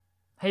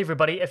Hey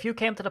everybody, if you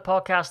came to the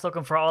podcast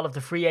looking for all of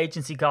the free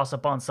agency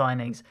gossip on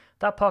signings,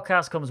 that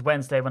podcast comes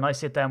Wednesday when I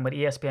sit down with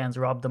ESPN's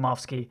Rob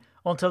Domofsky.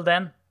 Until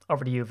then,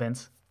 over to you,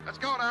 Vince. Let's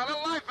go now, a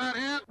little life out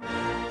here.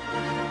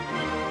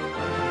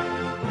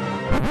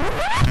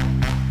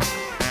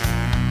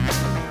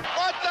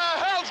 What the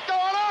hell's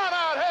going on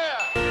out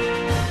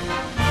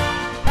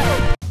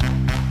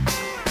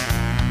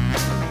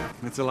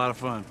here? It's a lot of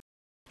fun.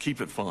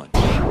 Keep it fun.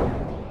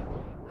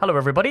 Hello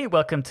everybody,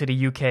 welcome to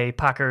the UK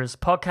Packers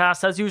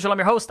podcast. As usual, I'm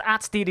your host at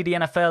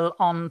SteedyDNFL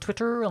on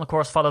Twitter, and of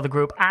course follow the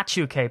group at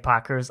UK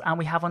Packers. And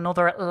we have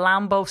another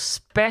Lambo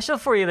special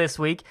for you this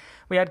week.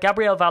 We had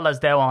Gabrielle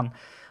Valdes-Dow on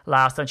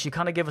last, and she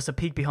kind of gave us a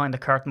peek behind the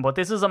curtain. But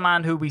this is a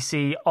man who we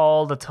see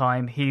all the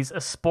time. He's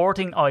a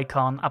sporting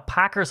icon, a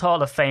Packers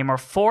Hall of Famer,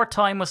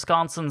 4-time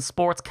Wisconsin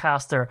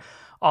Sportscaster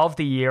of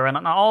the Year, and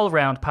an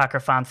all-round Packer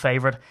fan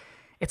favourite.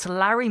 It's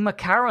Larry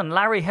McCarron.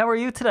 Larry, how are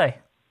you today?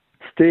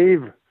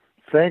 Steve,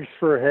 thanks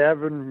for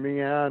having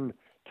me on.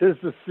 'Tis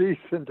the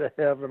season to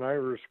have an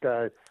Irish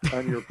guy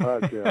on your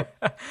podcast.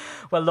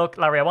 Well, look,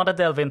 Larry, I want to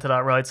delve into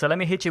that, right? So let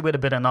me hit you with a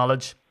bit of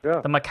knowledge.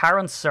 Yeah. The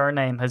McCarron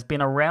surname has been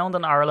around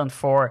in Ireland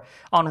for,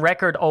 on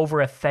record,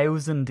 over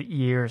 1,000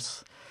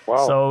 years. Wow.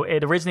 So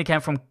it originally came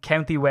from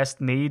County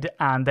Westmeath,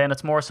 and then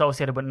it's more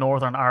associated with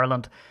Northern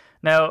Ireland.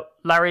 Now,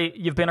 Larry,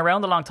 you've been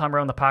around a long time,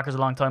 around the Packers a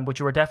long time, but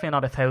you were definitely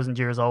not 1,000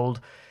 years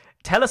old.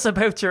 Tell us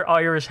about your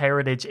Irish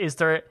heritage. Is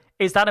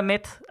that a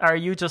myth? Are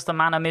you just a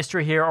man of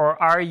mystery here, or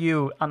are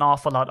you an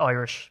awful lot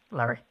Irish,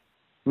 Larry?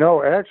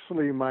 No,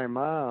 actually, my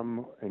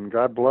mom, and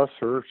God bless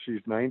her,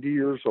 she's 90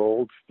 years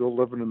old, still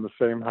living in the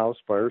same house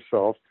by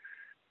herself.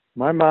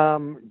 My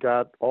mom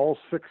got all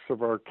 6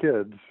 of our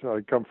kids.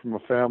 I come from a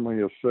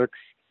family of 6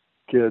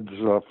 kids,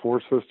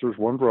 4 sisters,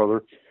 1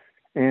 brother.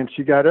 And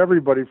she got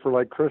everybody for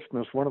like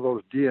Christmas, one of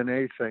those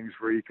DNA things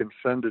where you can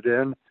send it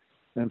in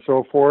and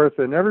so forth.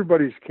 And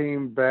everybody's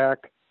came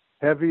back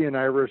heavy and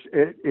Irish.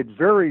 It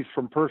varies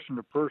from person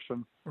to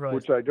person, Right.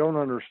 which I don't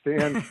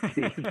understand,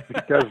 Steve,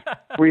 because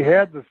we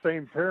had the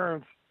same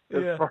parents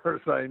as far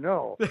as I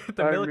know.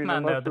 The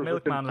milkman now, the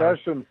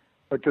milkman.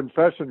 A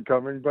confession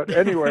coming. But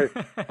anyway,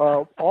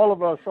 all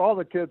of us, all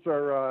the kids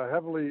are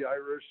heavily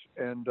Irish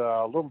and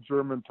a little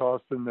German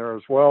tossed in there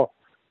as well.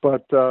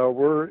 But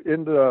we're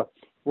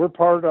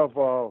part of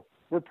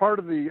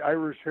the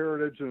Irish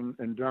heritage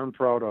and darn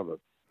proud of it.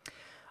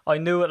 I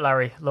knew it,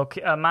 Larry. Look,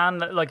 a man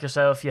like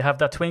yourself, you have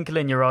that twinkle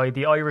in your eye,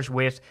 the Irish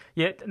wit.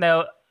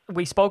 Now,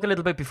 we spoke a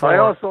little bit before.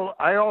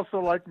 I also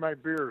like my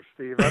beer,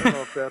 Steve. I don't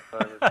know if that's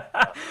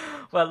Irish.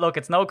 Well, look,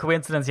 it's no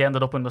coincidence you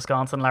ended up in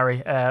Wisconsin,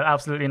 Larry.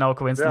 Absolutely no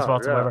coincidence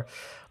whatsoever. Yeah.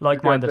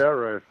 Like-minded. You got that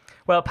right.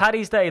 Well,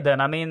 Paddy's Day then.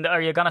 I mean,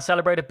 are you going to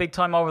celebrate it big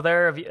time over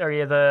there? Are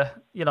you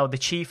the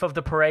chief of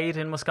the parade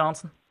in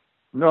Wisconsin?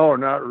 No,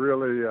 not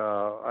really.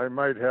 I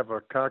might have a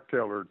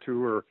cocktail or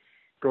two or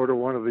go to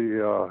one of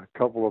the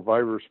couple of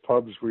Irish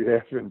pubs we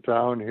have in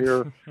town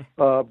here.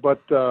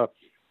 But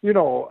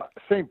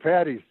St.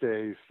 Patty's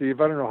Day, Steve,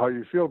 I don't know how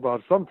you feel about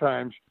it.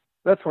 Sometimes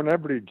that's when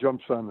everybody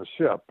jumps on the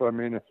ship. I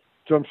mean,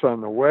 jumps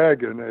on the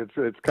wagon.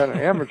 It's kind of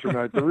amateur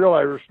night. The real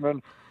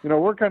Irishmen,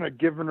 we're kind of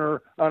giving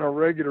her on a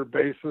regular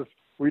basis.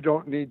 We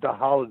don't need the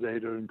holiday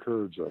to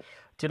encourage us.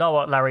 Do you know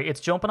what, Larry? It's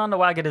jumping on the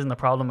wagon isn't the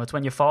problem. It's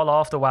when you fall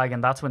off the wagon,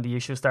 that's when the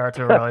issues start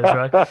to arise,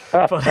 right?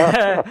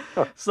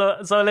 But,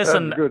 so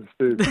listen. That's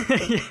good,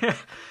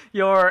 Steve.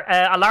 You're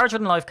a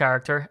larger-than-life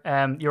character.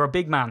 You're a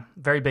big man,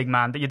 very big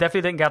man. You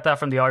definitely didn't get that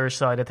from the Irish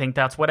side. I think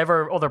that's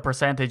whatever other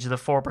percentage, the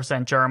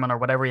 4% German or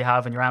whatever you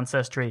have in your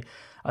ancestry,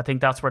 I think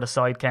that's where the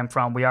side came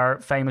from. We are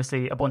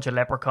famously a bunch of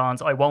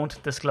leprechauns. I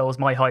won't disclose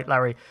my height,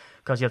 Larry,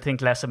 because you'll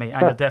think less of me,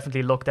 and you'll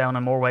definitely look down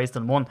in more ways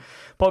than one.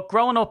 But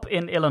growing up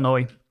in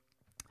Illinois,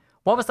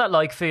 what was that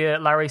like for you,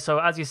 Larry? So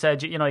as you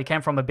said, you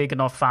came from a big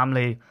enough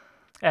family.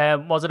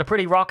 Was it a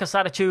pretty raucous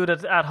attitude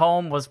at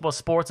home? Was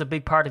sports a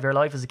big part of your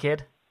life as a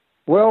kid?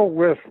 Well,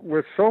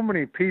 with so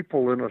many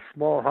people in a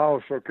small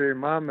house, okay,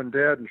 mom and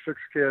dad and 6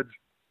 kids,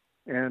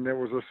 and it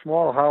was a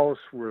small house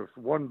with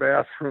 1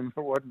 bathroom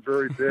that wasn't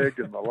very big,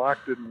 and the lock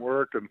didn't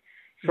work, and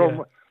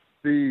so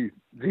the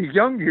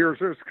young years,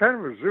 it was kind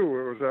of a zoo.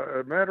 It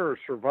was a matter of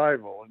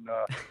survival,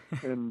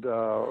 and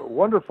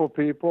wonderful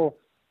people,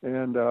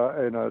 and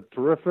a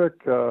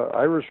terrific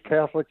Irish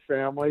Catholic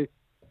family,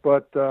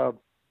 but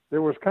it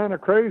was kind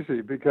of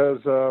crazy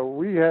because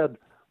we had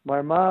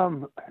my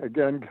mom,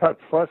 again, God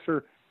bless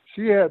her,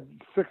 she had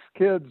 6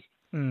 kids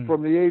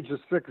from the age of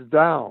 6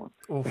 down.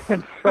 Oof.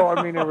 And so,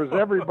 I mean,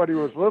 everybody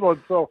was little.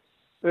 And so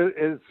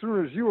as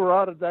soon as you were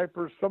out of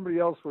diapers, somebody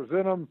else was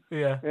in them.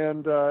 Yeah.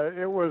 And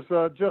it was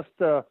just,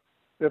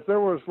 if there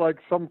was like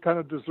some kind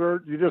of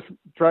dessert, you just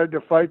tried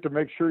to fight to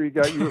make sure you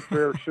got your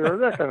fair share,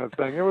 that kind of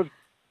thing. It was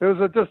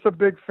just a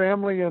big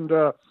family and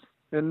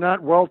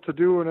not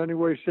well-to-do in any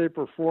way, shape,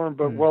 or form,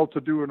 but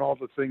well-to-do in all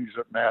the things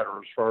that matter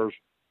as far as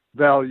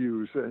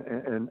values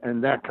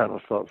and that kind of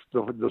stuff,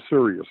 the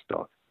serious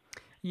stuff.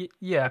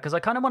 Yeah, because I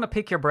kind of want to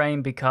pick your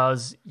brain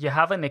because you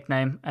have a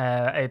nickname.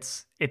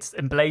 It's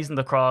emblazoned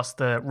across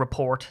the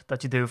report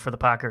that you do for the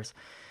Packers.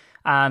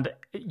 And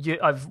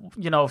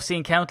I've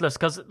seen countless,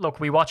 because look,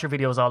 we watch your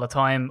videos all the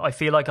time. I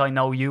feel like I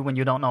know you when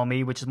you don't know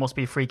me, which must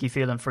be a freaky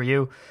feeling for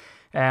you.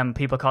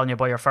 People calling you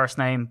by your first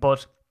name,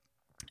 but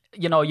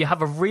you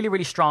have a really,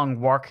 really strong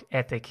work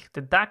ethic.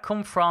 Did that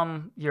come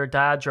from your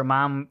dad, your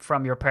mom,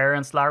 from your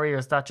parents, Larry? Or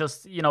is that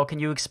just, can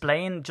you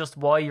explain just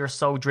why you're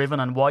so driven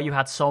and why you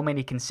had so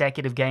many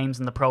consecutive games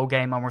in the pro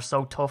game and were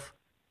so tough?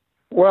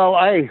 Well,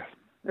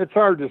 it's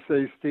hard to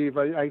say, Steve.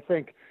 I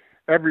think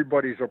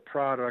everybody's a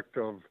product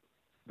of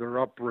their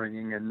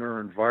upbringing and their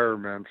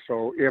environment.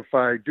 So if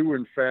I do,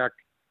 in fact,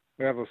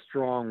 have a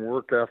strong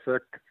work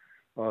ethic,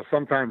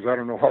 sometimes I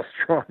don't know how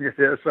strong it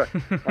is.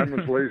 I'm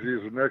as lazy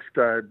as the next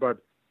guy, but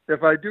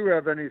if I do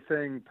have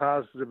anything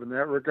positive in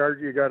that regard,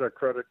 you got to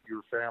credit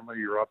your family,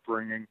 your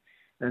upbringing,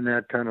 and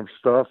that kind of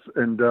stuff.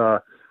 And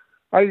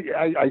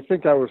I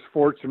think I was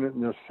fortunate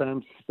in the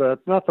sense that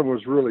nothing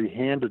was really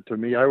handed to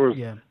me.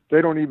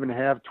 They don't even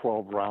have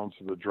 12 rounds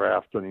of the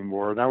draft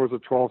anymore. And I was a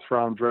 12th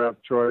round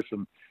draft choice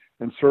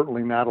and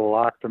certainly not a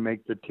lock to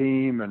make the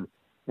team.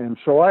 And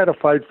so I had to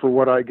fight for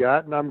what I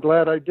got, and I'm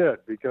glad I did,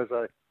 because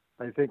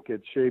I think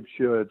it shapes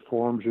you, it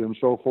forms you, and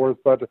so forth.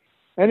 But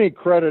any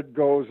credit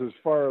goes as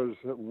far as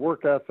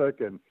work ethic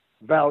and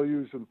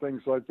values and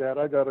things like that.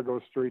 I got to go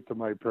straight to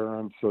my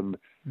parents and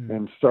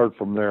start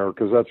from there,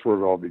 because that's where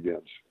it all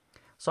begins.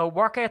 So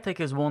work ethic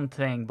is one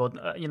thing, but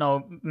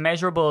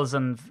measurables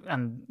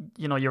and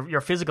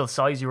your physical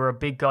size. You were a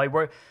big guy.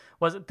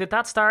 Did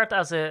that start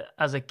as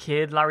a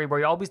kid, Larry? Were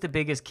you always the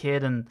biggest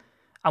kid? And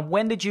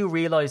when did you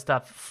realize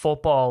that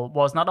football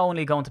was not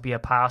only going to be a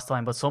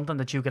pastime, but something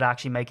that you could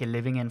actually make a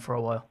living in for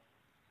a while?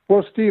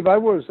 Well, Steve, I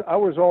was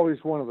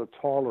always one of the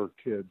taller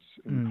kids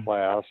in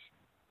class.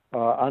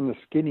 On the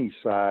skinny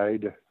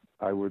side,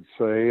 I would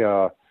say.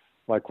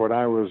 Like when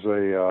I was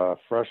a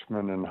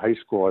freshman in high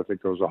school, I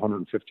think I was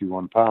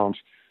 151 pounds,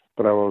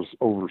 but I was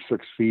over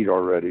 6 feet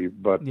already.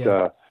 But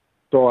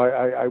so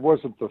I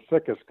wasn't the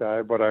thickest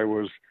guy, but I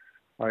was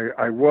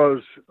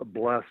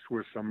blessed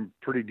with some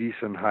pretty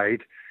decent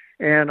height.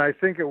 And I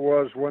think it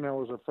was when I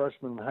was a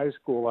freshman in high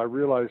school, I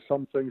realized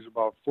some things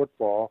about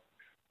football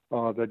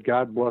that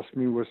God blessed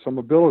me with some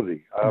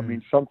ability. I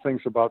mean, some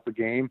things about the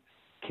game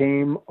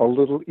came a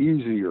little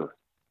easier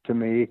to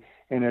me.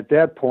 And at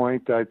that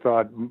point, I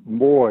thought,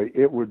 boy,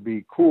 it would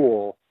be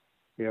cool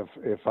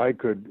if I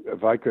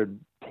could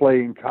play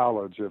in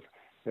college,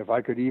 if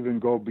I could even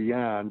go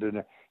beyond.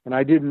 And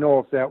I didn't know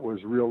if that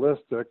was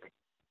realistic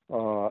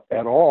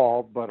at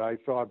all, but I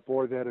thought,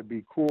 boy, that'd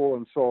be cool.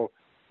 And so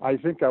I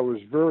think I was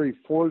very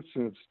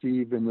fortunate,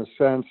 Steve, in the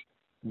sense,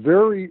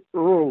 very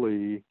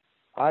early,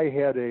 I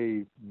had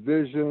a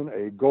vision,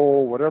 a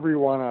goal, whatever you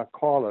want to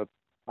call it.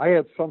 I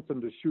had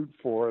something to shoot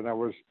for, and I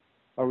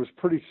was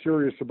pretty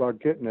serious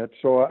about getting it.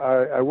 So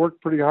I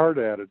worked pretty hard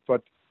at it.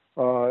 But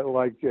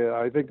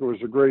I think it was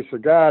the grace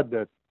of God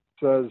that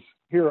says,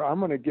 here, I'm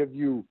going to give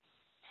you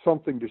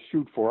something to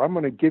shoot for. I'm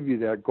going to give you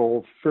that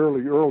goal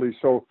fairly early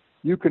so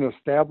you can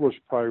establish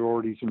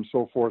priorities and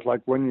so forth.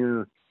 Like when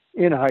you're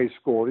in high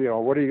school,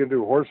 what are you going to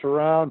do? Horse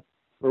around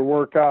or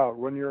work out?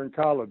 When you're in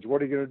college,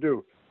 what are you going to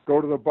do? Go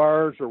to the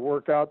bars or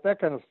work out, that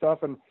kind of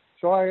stuff. And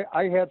so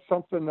I had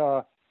something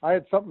to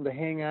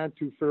hang on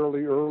to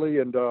fairly early,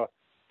 and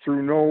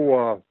through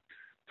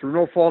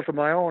no fault of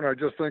my own, I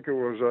just think it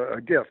was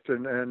a gift.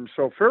 And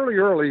so fairly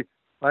early,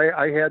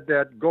 I had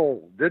that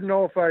goal. Didn't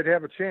know if I'd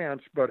have a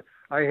chance, but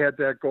I had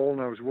that goal,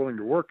 and I was willing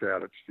to work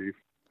at it, Steve.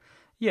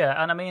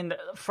 Yeah, and I mean,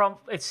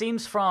 it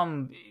seems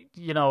from,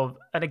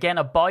 and again,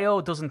 a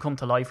bio doesn't come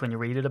to life when you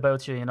read it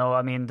about you,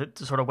 I mean, the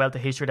sort of wealth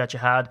of history that you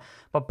had.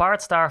 But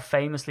Bart Starr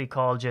famously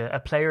called you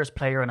a player's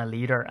player and a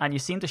leader. And you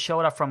seem to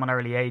show that from an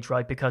early age,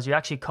 right? Because you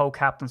actually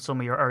co-captained some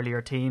of your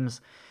earlier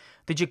teams.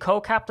 Did you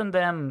co-captain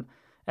them,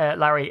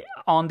 Larry,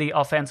 on the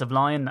offensive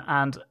line?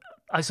 And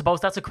I suppose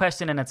that's a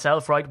question in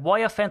itself, right? Why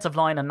offensive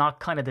line and not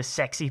kind of the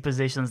sexy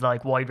positions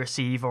like wide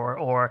receiver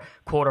or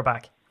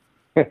quarterback?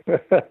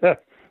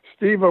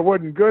 Steve, I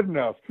wasn't good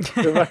enough.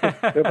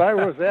 If I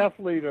was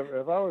athlete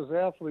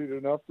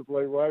enough to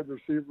play wide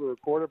receiver or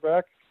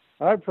quarterback,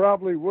 I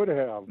probably would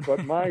have.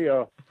 But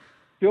my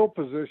skill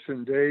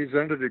position days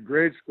ended at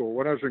grade school.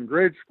 When I was in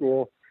grade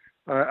school,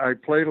 I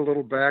played a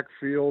little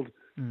backfield.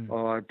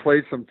 I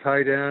played some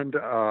tight end.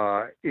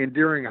 And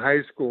during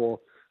high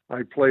school,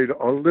 I played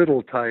a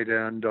little tight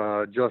end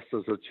just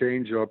as a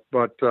change-up.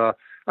 But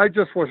I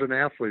just wasn't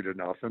athlete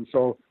enough. And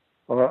so,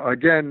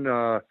 again,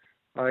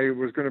 I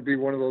was going to be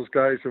one of those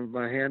guys with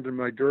my hand in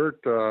my dirt,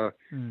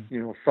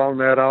 found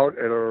that out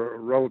at a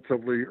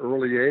relatively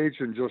early age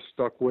and just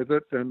stuck with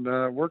it and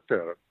worked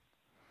at it.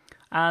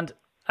 And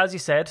as you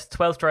said,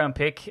 12th round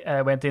pick,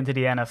 went into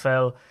the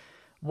NFL.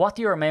 What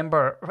do you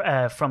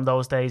remember from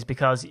those days?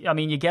 Because, I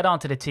mean, you get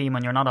onto the team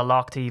and you're not a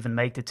lock to even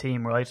make the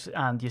team, right?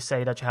 And you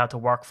say that you had to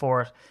work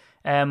for it.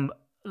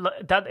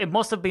 That it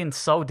must have been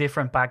so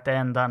different back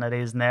then than it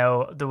is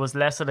now. There was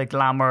less of the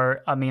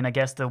glamour. I mean, I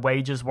guess the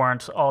wages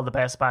weren't all the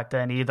best back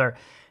then either.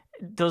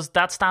 Does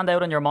that stand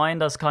out in your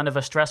mind as kind of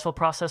a stressful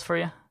process for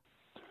you?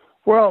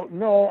 Well,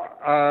 no,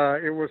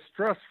 it was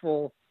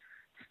stressful,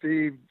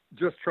 Steve,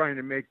 just trying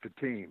to make the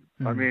team.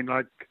 I mean,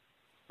 like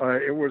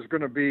it was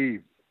going to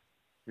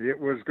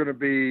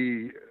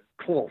be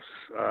close.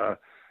 I've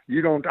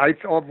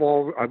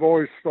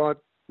always thought,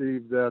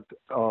 Steve, that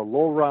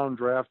low round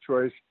draft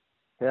choice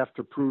have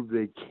to prove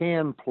they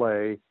can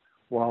play,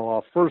 while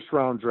a first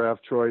round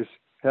draft choice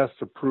has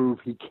to prove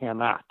he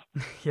cannot.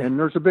 Yeah. And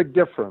there's a big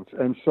difference.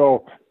 And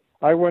so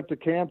I went to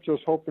camp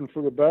just hoping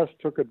for the best,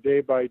 took it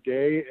day by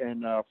day.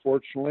 And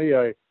fortunately,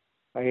 I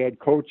had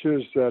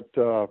coaches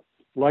that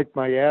liked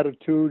my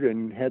attitude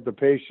and had the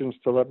patience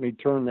to let me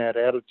turn that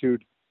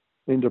attitude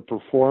into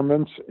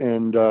performance.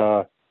 And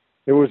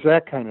it was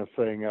that kind of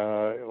thing.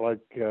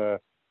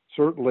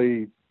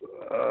 Certainly,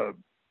 I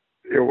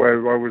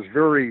was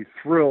very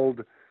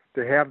thrilled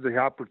to have the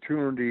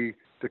opportunity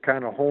to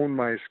kind of hone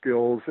my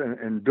skills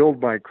and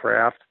build my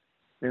craft.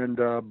 And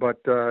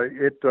but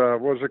it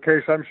was a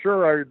case. I'm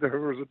sure there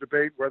was a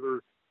debate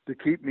whether to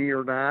keep me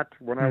or not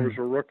when I was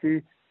a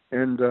rookie.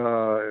 And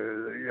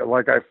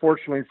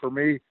fortunately for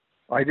me,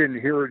 I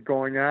didn't hear it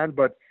going on.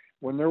 But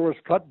when there was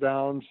cut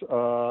downs,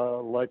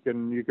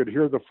 and you could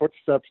hear the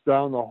footsteps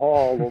down the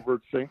hall over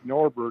at St.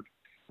 Norbert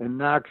and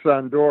knocks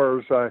on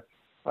doors,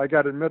 I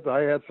got to admit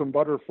I had some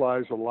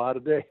butterflies a lot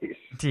of days.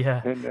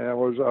 Yeah. And I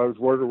was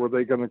worried, were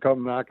they going to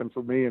come knocking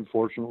for me? And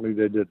fortunately,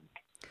 they didn't.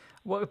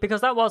 Well, because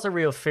that was a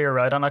real fear,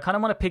 right? And I kind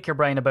of want to pick your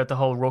brain about the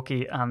whole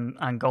rookie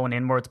and going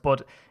inwards,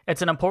 but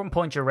it's an important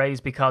point you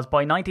raised, because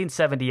by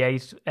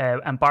 1978,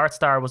 and Bart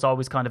Starr was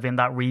always kind of in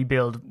that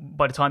rebuild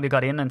by the time you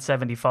got in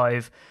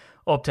 75,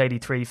 up to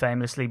 83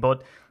 famously.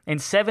 But in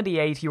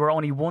 78, you were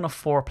only one of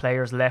 4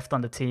 players left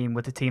on the team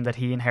with the team that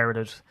he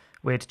inherited,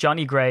 with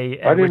Johnny Gray,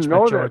 I didn't Rich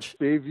know McGeorge. that,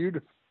 Steve.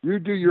 You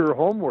do your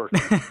homework.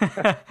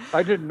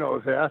 I didn't know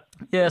that.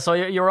 Yeah, so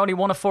you're only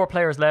one of 4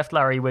 players left,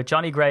 Larry, with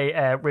Johnny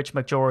Gray, Rich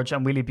McGeorge,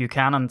 and Willie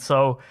Buchanan.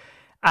 So,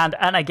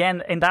 and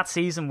again in that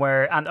season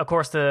and of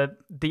course the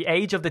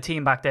age of the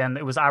team back then,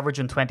 it was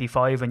averaging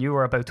 25, and you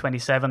were about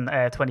 27,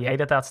 28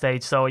 at that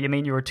stage. So you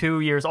mean you were 2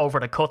 years over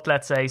the cut,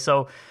 let's say.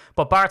 So,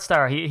 but Bart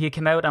Starr, he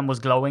came out and was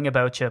glowing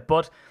about you,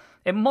 but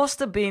it must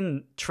have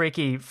been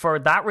tricky for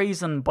that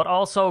reason. But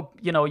also,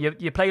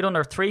 you played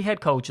under 3 head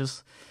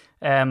coaches.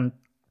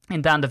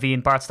 In Dan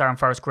Devine, Bart Starr, and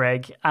Forrest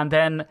Gregg. And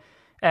then,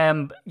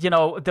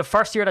 the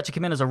first year that you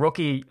came in as a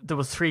rookie, there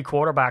was 3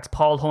 quarterbacks,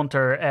 Paul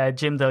Hunter,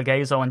 Jim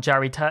Delgado, and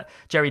Jerry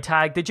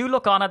Tagg. Did you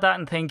look on at that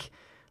and think,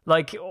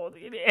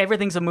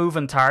 everything's a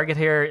moving target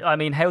here? I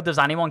mean, how does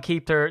anyone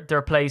keep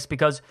their place?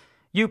 Because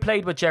you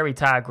played with Jerry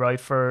Tagg, right,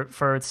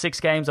 for 6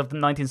 games of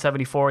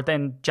 1974.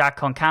 Then Jack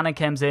Concannon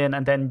comes in,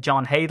 and then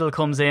John Hadel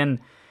comes in.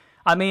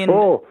 I mean...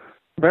 Oh,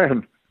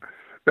 man.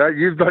 That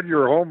you've done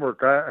your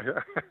homework. I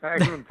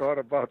haven't thought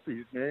about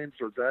these names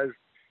or guys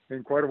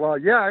in quite a while.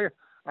 Yeah,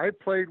 I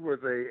played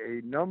with a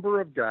number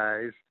of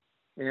guys,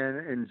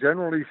 and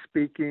generally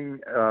speaking,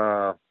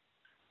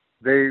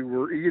 they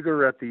were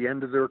either at the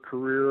end of their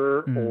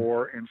career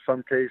or in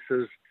some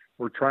cases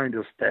were trying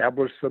to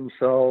establish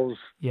themselves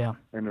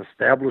and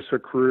establish a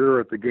career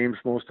at the game's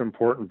most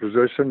important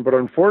position. But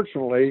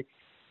unfortunately,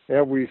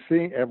 as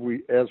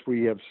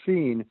we have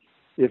seen,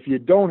 if you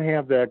don't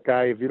have that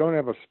guy, if you don't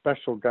have a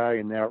special guy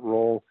in that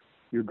role,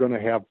 you're going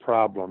to have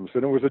problems.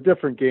 And it was a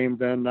different game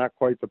then, not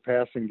quite the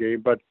passing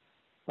game. But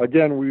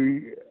again,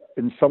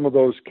 in some of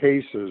those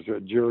cases,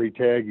 Jerry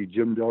Taggy,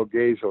 Jim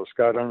Delgado,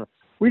 Scott Hunter,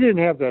 we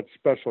didn't have that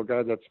special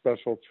guy, that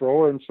special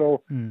thrower. And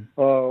so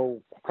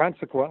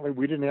consequently,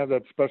 we didn't have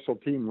that special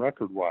team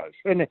record-wise.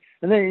 And then,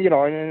 and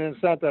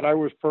it's not that I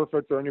was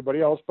perfect or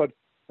anybody else, but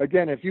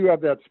again, if you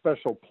have that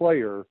special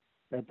player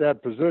at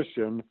that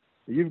position,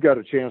 you've got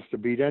a chance to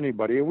beat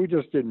anybody. And we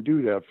just didn't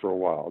do that for a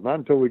while, not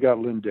until we got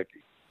Lynn Dickey.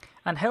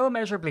 And how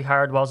immeasurably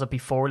hard was it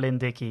before Lynn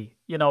Dickey?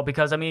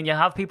 Because, I mean, you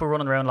have people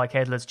running around like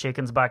headless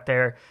chickens back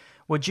there.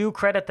 Would you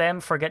credit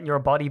them for getting your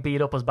body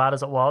beat up as bad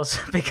as it was?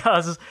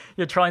 Because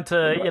you're trying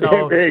to,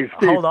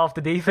 Steve, hold off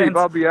the defense?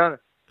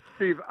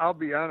 Steve, I'll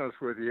be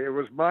honest with you. It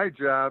was my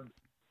job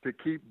to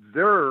keep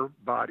their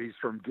bodies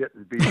from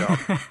getting beat up.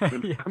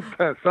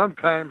 And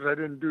sometimes I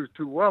didn't do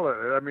too well at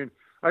it. I mean,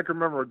 I can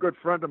remember a good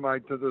friend of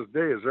mine to this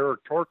day is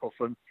Eric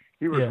Torkelson.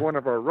 He was one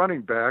of our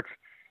running backs,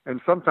 and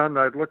sometimes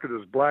I'd look at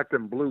his black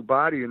and blue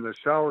body in the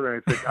shower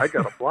and I'd think, I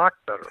got to block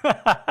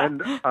better.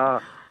 And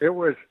it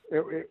was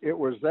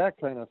that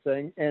kind of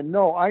thing. And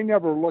no, I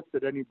never looked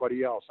at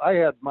anybody else. I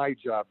had my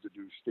job to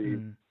do,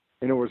 Steve,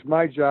 and it was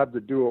my job to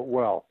do it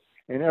well.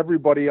 And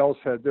everybody else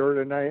had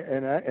theirs.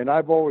 And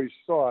I've always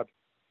thought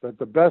that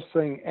the best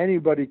thing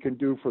anybody can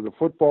do for the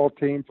football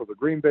team, for the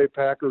Green Bay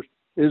Packers,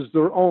 is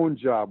their own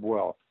job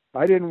well.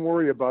 I didn't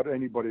worry about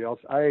anybody else.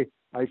 I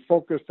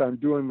focused on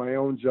doing my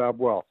own job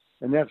well.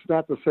 And that's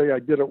not to say I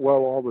did it well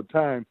all the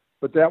time,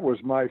 but that was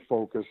my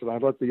focus, and I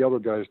let the other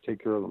guys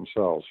take care of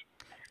themselves.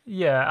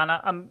 Yeah, and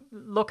I'm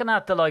looking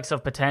at the likes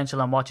of potential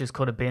and what just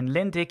could have been.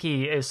 Lynn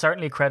Dickey is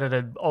certainly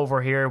credited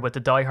over here with the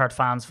diehard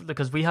fans,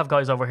 because we have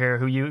guys over here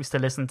who used to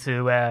listen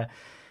to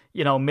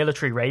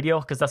military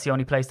radio, because that's the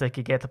only place they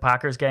could get the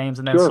Packers games,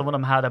 and then some of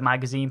them had a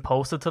magazine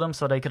posted to them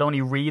so they could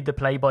only read the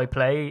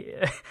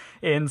play-by-play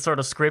in sort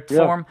of script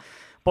form.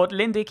 But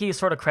Lynn Dickey is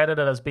sort of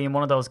credited as being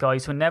one of those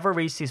guys who never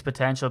reached his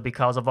potential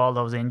because of all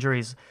those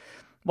injuries.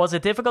 Was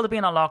it difficult to be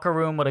in a locker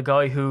room with a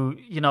guy who,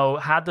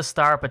 had the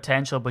star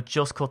potential but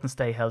just couldn't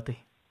stay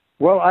healthy?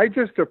 Well, I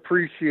just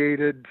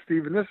appreciated,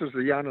 Stephen, this is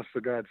the honest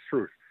to God's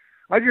truth.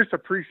 I just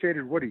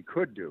appreciated what he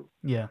could do.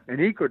 Yeah. And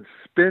he could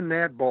spin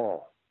that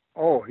ball.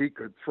 Oh, he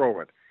could throw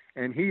it.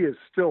 And he is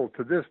still,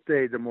 to this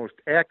day, the most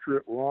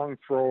accurate long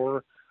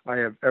thrower I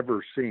have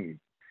ever seen.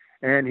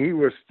 And he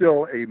was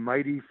still a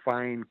mighty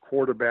fine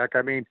quarterback.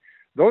 I mean,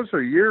 those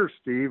are years,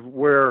 Steve,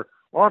 where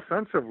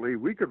offensively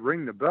we could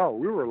ring the bell.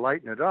 We were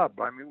lighting it up.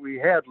 I mean, we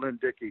had Lynn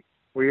Dickey.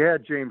 We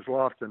had James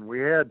Lofton. We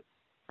had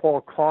Paul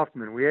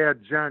Kaufman. We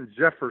had John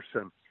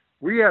Jefferson.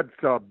 We had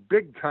a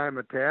big-time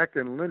attack,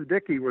 and Lynn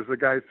Dickey was the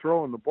guy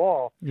throwing the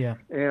ball. Yeah.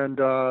 And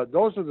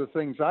those are the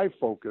things I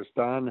focused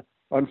on.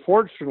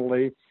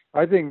 Unfortunately,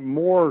 I think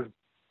more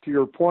to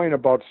your point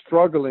about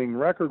struggling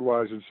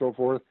record-wise and so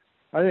forth,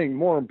 I think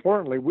more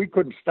importantly, we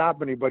couldn't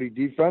stop anybody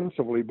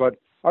defensively, but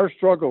our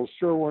struggles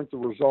sure weren't the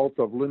result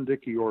of Lynn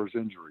Dickey or his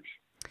injuries.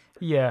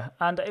 Yeah,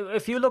 and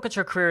if you look at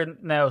your career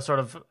now sort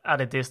of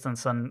at a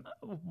distance, and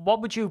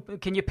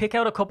can you pick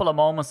out a couple of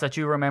moments that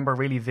you remember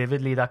really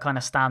vividly that kind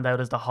of stand out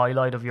as the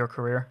highlight of your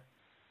career?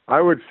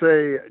 I would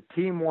say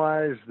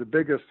team-wise, the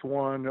biggest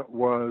one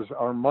was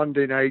our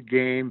Monday night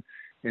game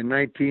in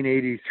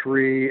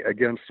 1983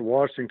 against the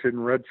Washington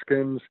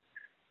Redskins.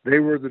 They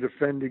were the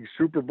defending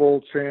Super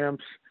Bowl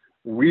champs.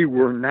 We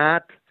were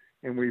not,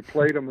 and we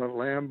played them at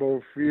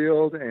Lambeau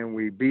Field, and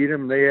we beat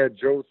them. They had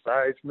Joe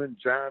Theismann,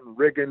 John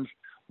Riggins,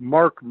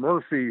 Mark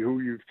Murphy, who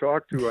you've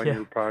talked to on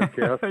your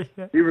podcast.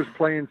 Yeah. He was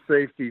playing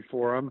safety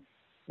for them,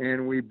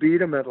 and we beat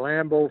them at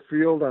Lambeau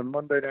Field on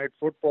Monday Night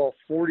Football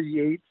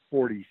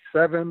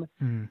 48-47,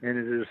 and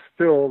it is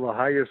still the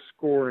highest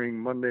scoring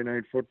Monday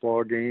Night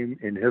Football game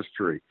in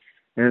history.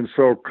 And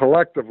so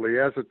collectively,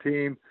 as a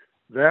team,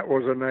 that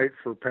was a night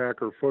for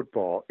Packer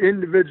football.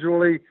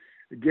 Individually,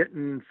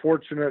 getting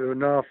fortunate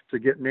enough to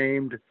get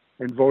named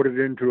and voted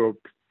into a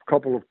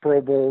couple of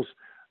Pro Bowls,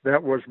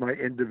 that was my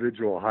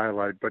individual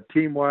highlight. But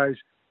team-wise,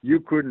 you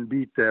couldn't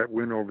beat that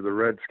win over the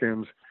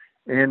Redskins.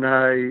 And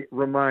I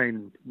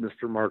remind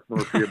Mr. Mark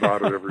Murphy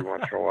about it every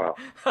once in a while.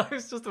 I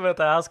was just about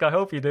to ask. I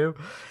hope you do.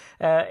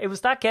 It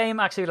was that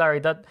game, actually, Larry,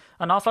 that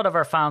an awful lot of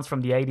our fans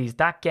from the 80s,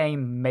 that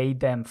game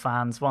made them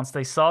fans. Once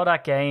they saw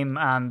that game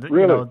and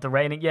really? the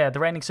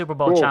reigning Super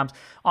Bowl champs,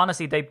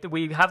 honestly,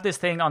 we have this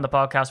thing on the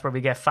podcast where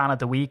we get Fan of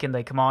the Week and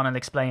they come on and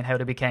explain how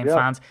they became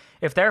fans.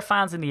 If they're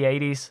fans in the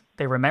 80s,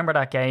 they remember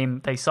that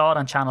game. They saw it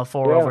on Channel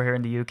 4 over here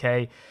in the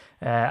UK.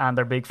 And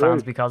they're big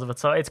fans because of it.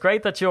 So it's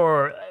great that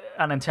you're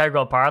an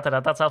integral part of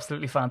that. That's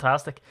absolutely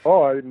fantastic.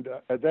 Oh, and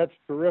that's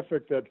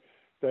terrific that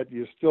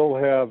you still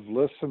have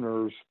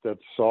listeners that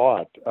saw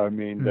it. I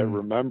mean, that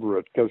remember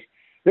it, because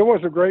it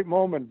was a great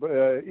moment.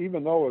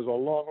 Even though it was a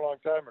long, long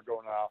time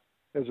ago now,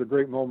 it was a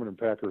great moment in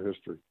Packer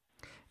history.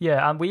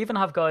 Yeah, and we even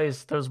have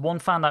guys. There's one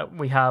fan that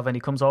we have, and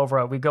he comes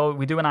over. We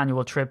do an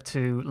annual trip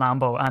to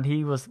Lambeau, and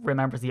he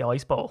remembers the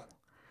Ice Bowl.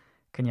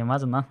 Can you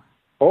imagine that?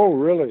 Oh,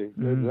 really?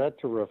 Is that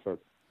terrific?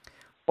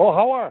 Oh,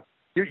 how are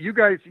you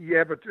guys? You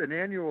have an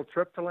annual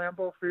trip to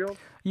Lambeau Field?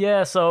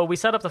 Yeah, so we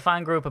set up the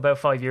fan group about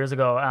 5 years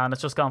ago, and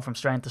it's just gone from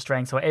strength to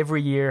strength. So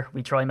every year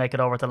we try and make it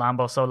over to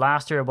Lambeau. So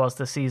last year was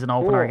the season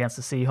opener against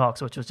the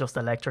Seahawks, which was just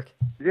electric.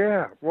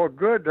 Yeah, well,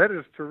 good. That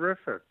is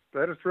terrific.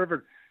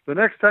 The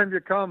next time you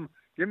come,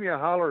 give me a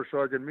holler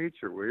so I can meet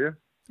you, will you?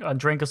 And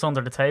drink us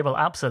under the table,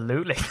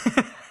 absolutely.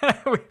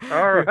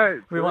 All right.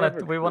 We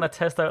want to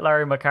test out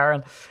Larry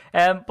McCarron.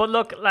 But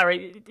look,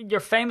 Larry, you're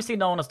famously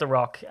known as The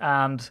Rock,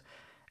 and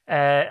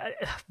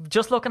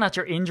just looking at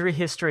your injury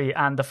history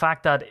and the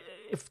fact that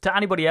if to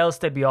anybody else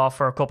they'd be off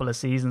for a couple of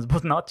seasons,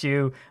 but not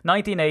you.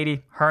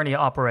 1980 hernia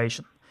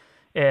operation.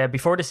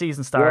 Before the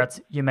season starts,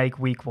 you make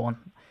week 1.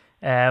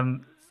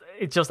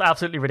 It's just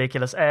absolutely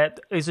ridiculous.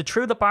 Is it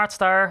true that Bart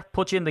Starr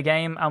put you in the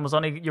game and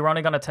you were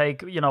only going to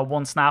take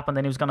one snap and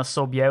then he was going to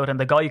sub you out, and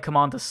the guy who come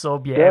on to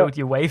sub you out,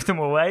 you waved him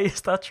away?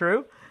 Is that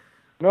true?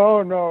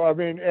 No. I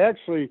mean,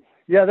 actually,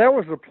 yeah, that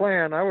was the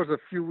plan. I was a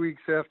few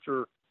weeks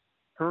after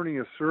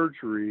hernia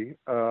surgery,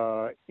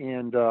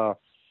 and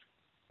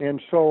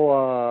so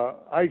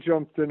I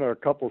jumped in a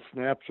couple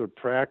snaps of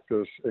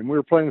practice, and we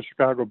were playing the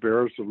Chicago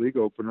Bears, the league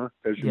opener,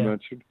 as you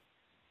mentioned.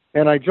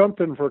 And I jumped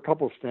in for a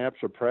couple snaps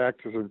of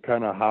practice and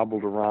kind of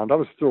hobbled around. I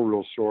was still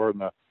real sore,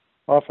 and the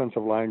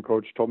offensive line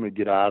coach told me to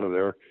get out of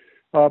there.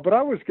 But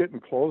I was getting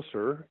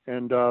closer,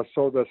 and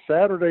so the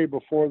Saturday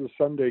before the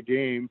Sunday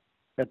game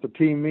at the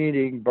team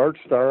meeting, Bart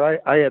Starr,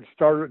 I had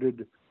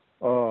started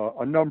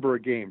a number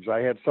of games. I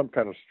had some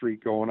kind of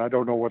streak going. I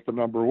don't know what the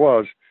number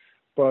was,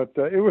 but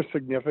it was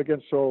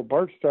significant. So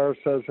Bart Starr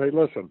says, hey,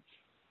 listen,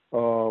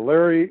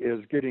 Larry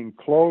is getting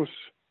close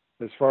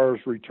as far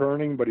as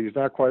returning, but he's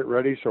not quite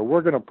ready. So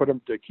we're going to put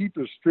him, to keep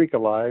his streak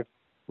alive,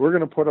 we're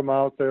going to put him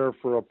out there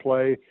for a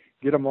play,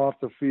 get him off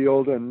the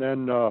field, and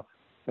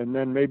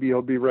then maybe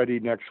he'll be ready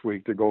next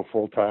week to go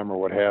full-time or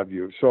what have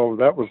you. So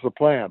that was the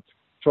plan.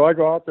 So I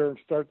go out there and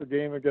start the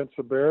game against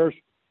the Bears,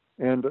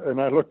 And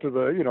I looked at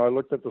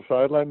the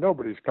sideline.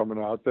 Nobody's coming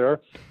out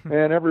there.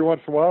 And every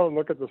once in a while, I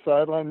look at the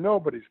sideline.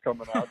 Nobody's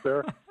coming out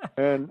there.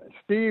 And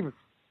Steve,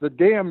 the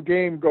damn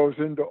game goes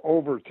into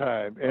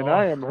overtime, and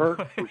I am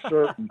hurt for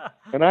certain.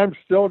 And I'm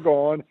still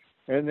going.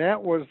 And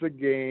that was the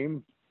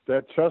game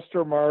that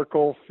Chester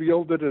Markle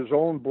fielded his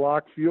own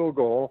block field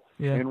goal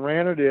and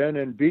ran it in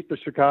and beat the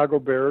Chicago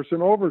Bears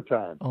in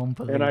overtime.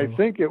 And I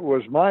think it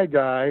was my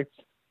guy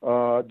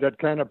that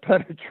kind of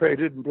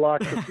penetrated and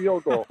blocked the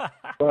field goal.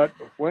 But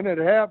when it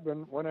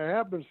happened,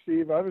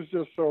 Steve, I was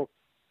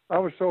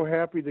so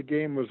happy the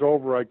game was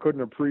over. I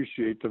couldn't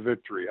appreciate the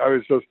victory. I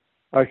was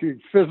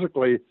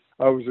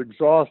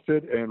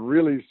exhausted and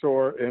really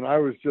sore, and I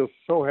was just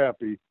so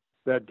happy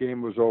that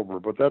game was over.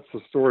 But that's the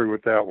story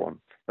with that one.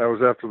 That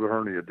was after the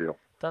hernia deal.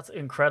 That's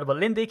incredible.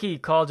 Lynn Dickey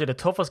called you the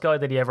toughest guy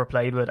that he ever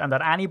played with, and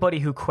that anybody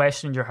who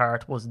questioned your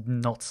heart was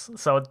nuts.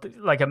 So,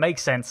 it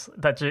makes sense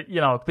that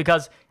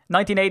because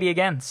 1980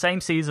 again, same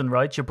season,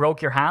 right? You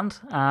broke your hand,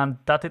 and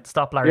that didn't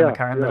stop Larry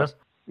McCarron, did it?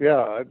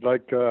 Yeah,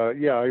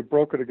 I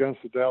broke it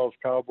against the Dallas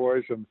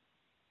Cowboys, and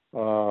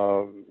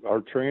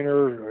our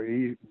trainer,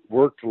 he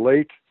worked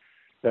late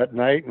that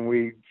night, and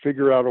we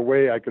figured out a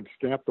way I could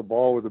snap the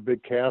ball with a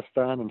big cast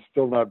on and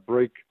still not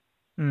break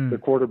the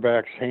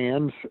quarterback's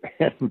hands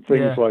and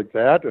things like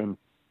that, and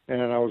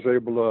I was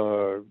able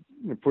to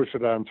push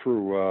it on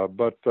through.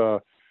 But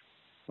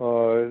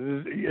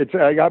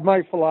I got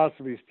my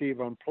philosophy,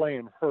 Steve, on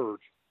playing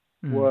hurt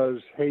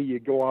was, hey, you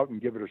go out and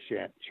give it a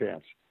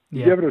chance.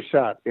 You give it a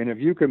shot, and if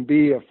you can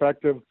be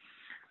effective,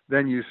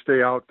 then you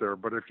stay out there.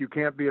 But if you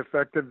can't be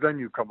effective, then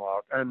you come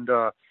out. And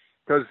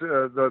because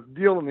the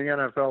deal in the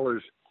NFL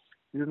is,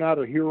 you're not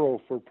a hero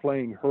for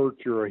playing hurt.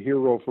 You're a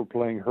hero for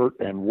playing hurt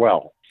and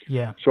well.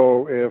 Yeah.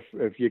 So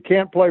if you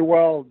can't play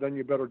well, then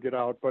you better get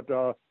out. But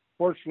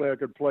fortunately, I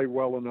could play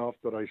well enough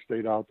that I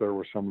stayed out there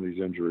with some of these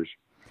injuries.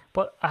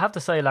 But I have to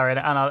say, Larry,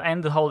 and I'll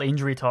end the whole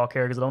injury talk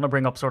here because I don't want to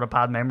bring up sort of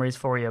bad memories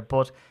for you.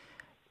 But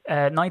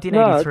 1983,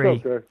 no,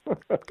 it's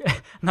okay.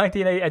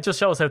 1980, it just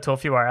shows how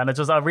tough you are, and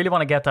I really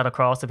want to get that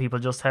across to people,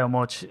 just how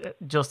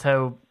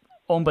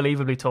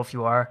unbelievably tough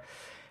you are.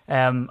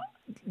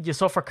 You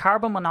suffer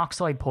carbon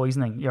monoxide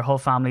poisoning, your whole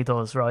family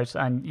does, right?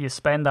 And you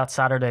spend that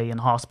Saturday in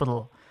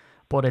hospital,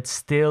 but it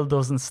still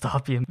doesn't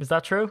stop you. Is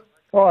that true?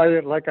 Oh, I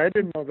didn't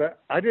know that.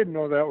 I didn't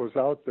know that was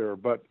out there.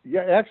 But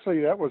yeah,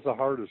 actually, that was the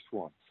hardest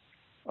one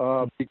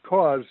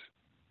because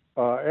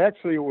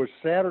actually it was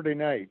Saturday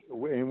night,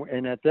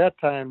 and at that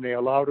time they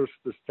allowed us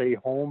to stay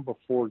home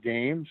before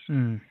games,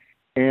 and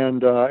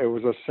it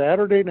was a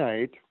Saturday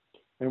night,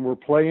 and we're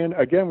playing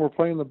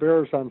the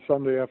Bears on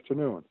Sunday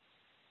afternoon.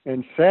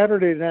 And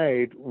Saturday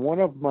night, one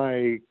of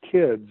my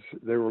kids,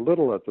 they were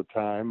little at the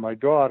time, my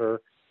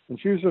daughter, and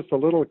she was just a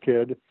little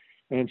kid,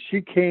 and she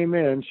came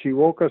in, she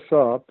woke us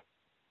up,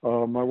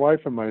 my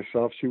wife and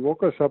myself, she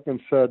woke us up and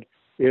said,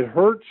 "It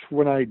hurts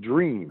when I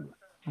dream."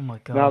 Oh my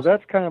God. Now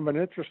that's kind of an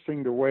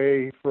interesting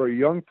way for a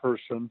young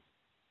person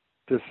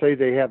to say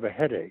they have a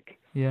headache.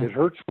 Yeah. It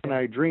hurts when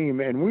I dream.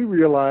 And we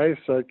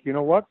realized that, you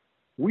know what,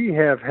 we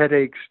have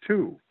headaches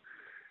too.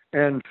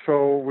 And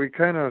so we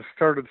kind of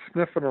started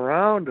sniffing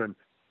around, and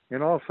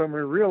all of a sudden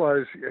we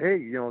realized, hey,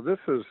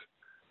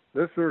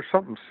 there's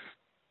something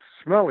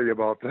smelly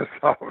about this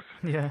house.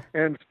 Yeah.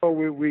 And so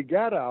we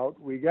got out,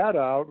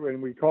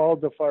 and we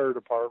called the fire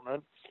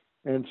department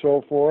and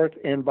so forth.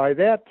 And by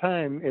that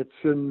time, it's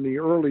in the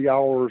early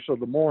hours of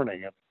the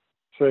morning, at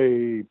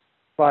say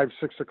 5,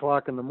 6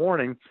 o'clock in the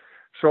morning.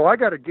 So I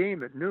got a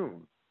game at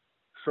noon.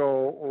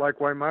 So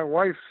while my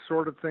wife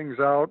sorted things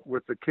out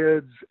with the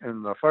kids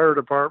and the fire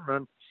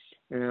department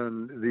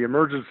and the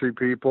emergency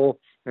people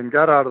and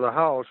got out of the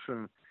house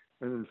and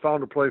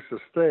found a place to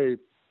stay,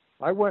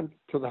 I went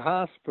to the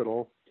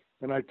hospital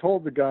and I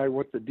told the guy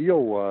what the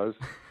deal was.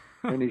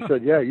 And he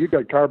said, "Yeah, you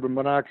got carbon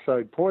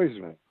monoxide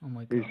poisoning." Oh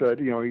my God. He said,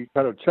 he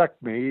kind of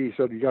checked me. He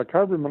said, "You got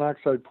carbon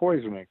monoxide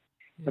poisoning."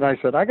 Yeah. And I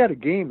said, "I got a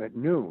game at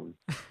noon.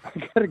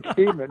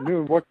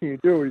 What can you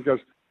do?" He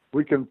goes,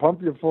 "We can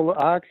pump you full of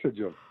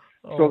oxygen."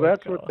 Oh, so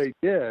that's what they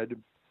did.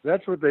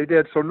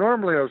 So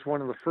normally I was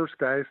one of the first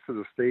guys to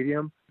the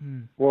stadium.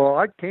 Well,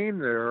 I came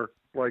there,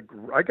 I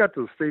got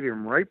to the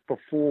stadium right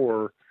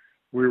before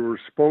we were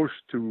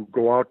supposed to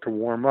go out to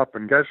warm up.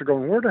 And guys are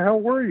going, "Where the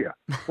hell were you?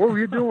 What were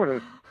you doing?"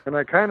 And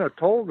I kind of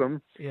told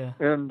them. Yeah.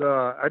 And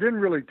I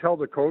didn't really tell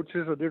the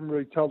coaches. I didn't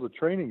really tell the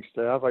training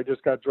staff. I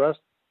just got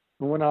dressed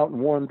and went out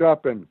and warmed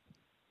up. And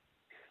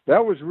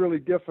that was really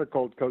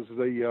difficult because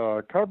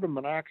the carbon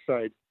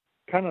monoxide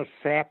kind of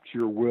sapped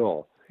your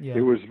will. Yeah.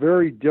 It was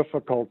very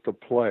difficult to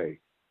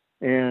play.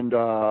 And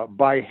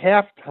by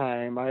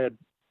halftime, I had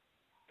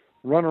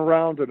run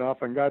around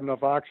enough and got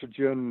enough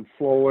oxygen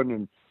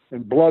flowing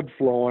and blood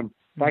flowing.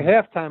 By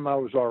halftime, I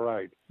was all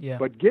right. Yeah.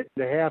 But getting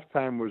to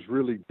halftime was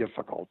really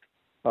difficult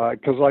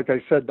because, like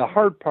I said, the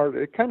hard part,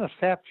 it kind of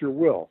sapped your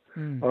will.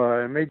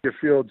 It made you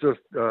feel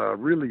just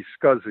really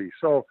scuzzy.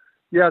 So,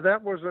 yeah,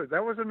 that was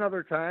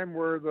another time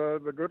where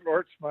the good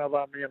Lord smiled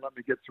on me and let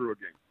me get through a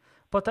game.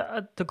 But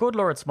the good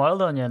Lord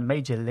smiled on you and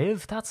made you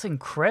live. That's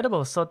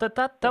incredible. So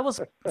that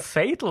was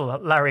fatal,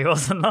 Larry,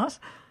 was it not?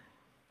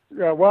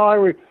 Yeah, well,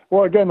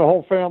 again, the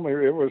whole family,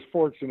 it was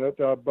fortunate,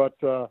 but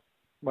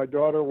my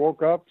daughter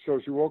woke up, so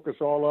she woke us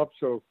all up.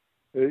 So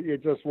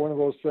it's just one of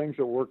those things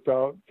that worked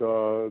out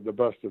the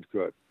best it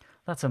could.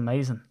 That's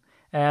amazing.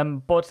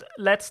 But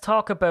let's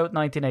talk about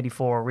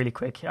 1984 really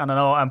quick. And I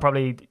know I'm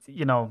probably,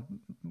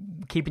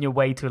 keeping you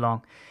way too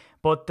long.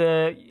 But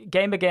the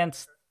game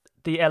against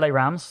the LA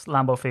Rams,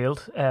 Lambeau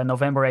Field,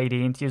 November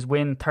 18th, you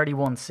win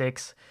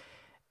 31-6.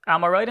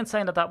 Am I right in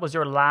saying that was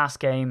your last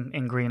game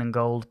in green and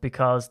gold?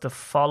 Because the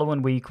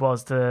following week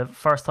was the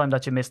first time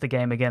that you missed a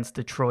game against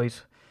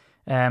Detroit.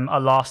 A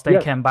loss. They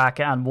came back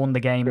and won the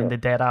game in the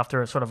dead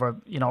after sort of a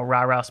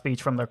rah-rah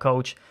speech from their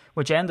coach,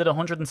 which ended a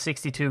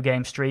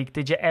 162-game streak.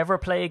 Did you ever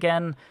play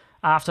again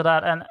after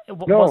that? And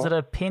was it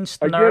a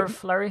pinched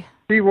nerve, Larry?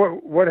 See,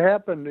 what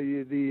happened,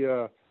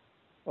 the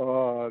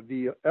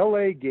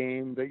LA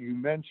game that you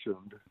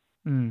mentioned,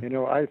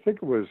 I think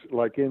it was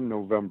like in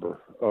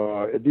November.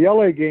 The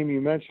LA game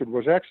you mentioned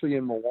was actually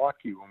in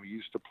Milwaukee when we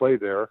used to play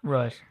there.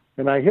 Right.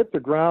 And I hit the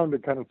ground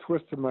and kind of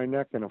twisted my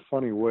neck in a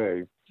funny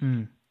way.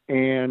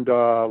 And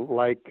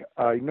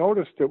I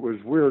noticed it was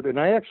weird, and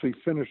I actually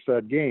finished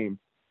that game,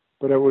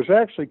 but it was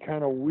actually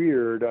kind of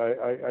weird.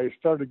 I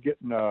started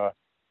getting a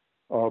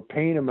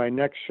pain in my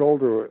neck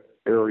shoulder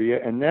area,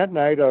 and that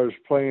night I was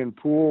playing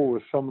pool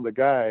with some of the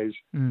guys,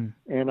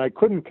 and I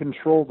couldn't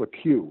control the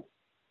cue.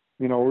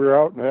 We were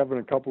out and having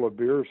a couple of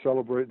beers,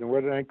 celebrating the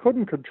wedding, and I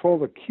couldn't control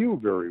the cue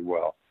very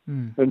well.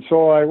 And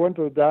so I went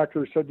to the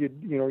doctor, said,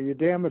 you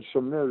damaged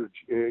some nerves.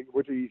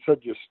 He said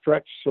you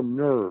stretched some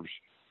nerves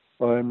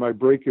in my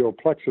brachial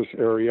plexus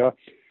area,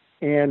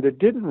 and it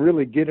didn't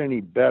really get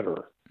any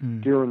better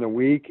during the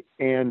week.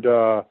 And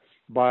it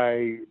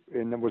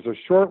was a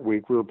short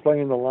week. We were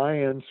playing the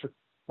Lions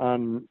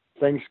on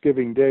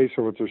Thanksgiving Day,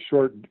 so it's a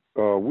short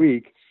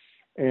week.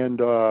 And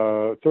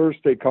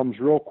Thursday comes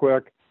real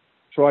quick,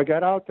 so I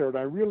got out there, and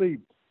I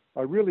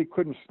really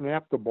couldn't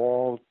snap the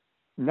ball.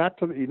 I'm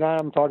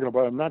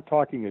not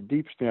talking a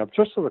deep snap,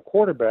 just to the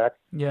quarterback.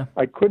 Yeah,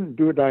 I couldn't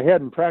do it. I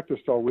hadn't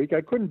practiced all week.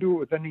 I couldn't do it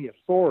with any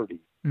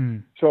authority.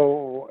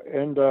 So,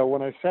 and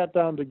when I sat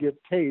down to get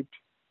taped,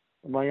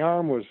 my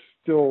arm was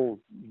still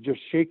just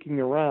shaking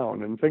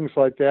around and things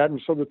like that. And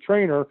so the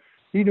trainer,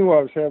 he knew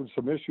I was having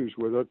some issues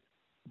with it,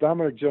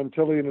 Dominic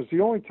Gentili, and it's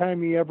the only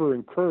time he ever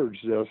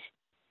encouraged this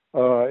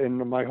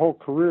in my whole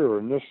career,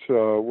 and this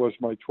was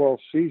my 12th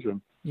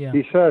season. Yeah.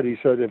 He said,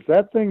 if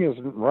that thing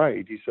isn't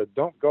right, he said,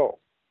 don't go.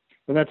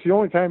 And that's the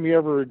only time he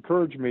ever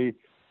encouraged me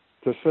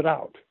to sit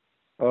out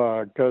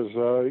because,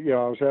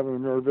 I was having a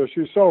nerve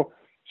issue. So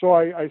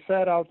I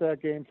sat out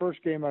that game.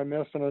 First game I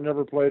missed, and I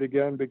never played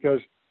again because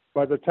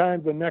by the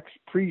time the next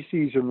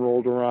preseason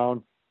rolled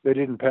around, they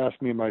didn't pass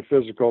me my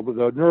physical. But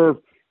the nerve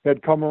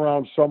had come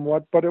around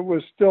somewhat, but it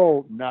was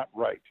still not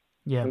right.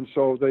 Yeah. And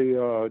so they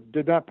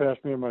did not pass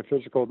me my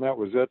physical, and that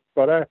was it.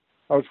 But I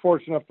was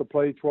fortunate enough to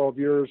play 12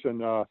 years,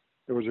 and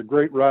it was a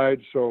great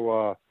ride.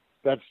 So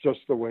that's just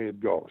the way it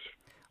goes.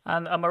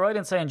 And am I right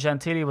in saying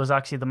Gentili was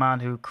actually the man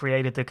who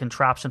created the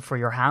contraption for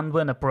your hand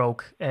when it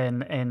broke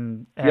in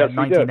yes,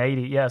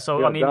 1980? Yeah. So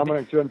yeah, I mean,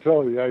 Dominic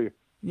Gentili,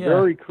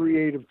 very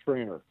creative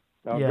trainer.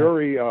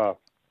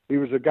 He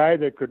was a guy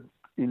that could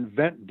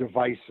invent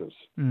devices.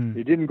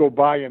 He didn't go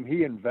buy them;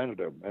 he invented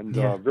them, and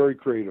very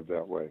creative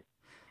that way.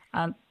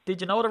 And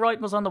did you know the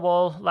writing was on the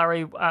wall,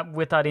 Larry,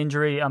 with that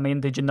injury? I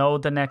mean, did you know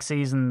the next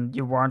season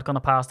you weren't going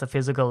to pass the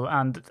physical?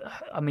 And,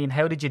 I mean,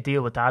 how did you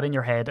deal with that in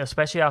your head,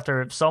 especially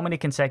after so many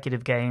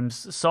consecutive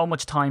games, so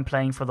much time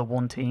playing for the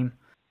one team?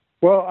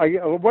 Well,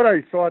 what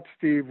I thought,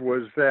 Steve,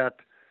 was that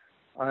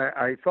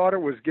I thought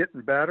it was getting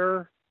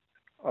better.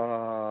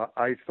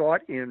 I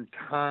thought in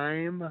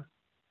time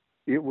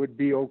it would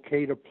be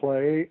okay to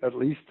play at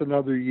least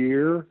another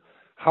year.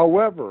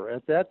 However,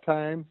 at that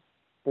time,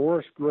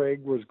 Forrest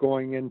Gregg was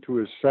going into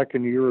his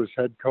second year as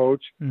head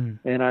coach,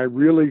 and I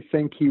really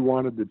think he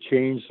wanted to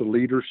change the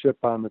leadership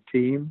on the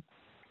team.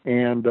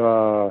 And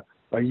a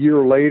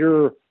year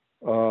later,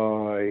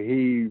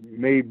 he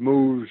made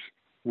moves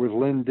with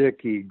Lynn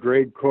Dickey,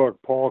 Greg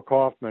Cook, Paul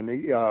Kaufman.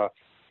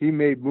 He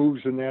made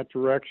moves in that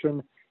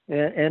direction,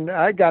 and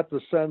I got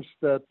the sense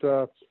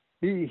that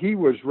he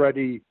was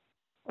ready,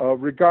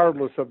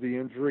 regardless of the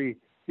injury.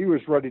 He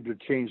was ready to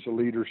change the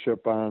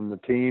leadership on the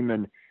team,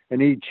 and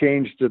he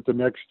changed it the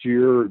next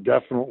year,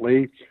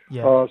 definitely.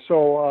 Yeah.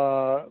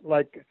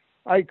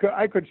 I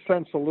could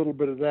sense a little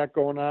bit of that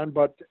going on,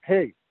 but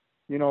hey,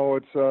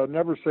 it's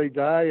never say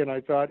die. And I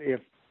thought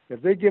if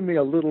they give me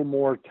a little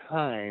more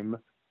time,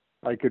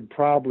 I could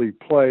probably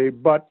play,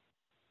 but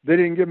they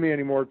didn't give me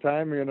any more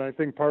time. And I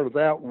think part of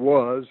that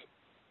was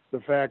the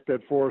fact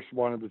that Forrest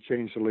wanted to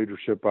change the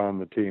leadership on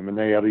the team. And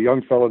they had a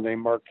young fellow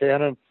named Mark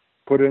Cannon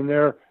put in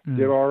there,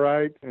 did all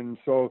right. And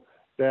so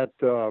that,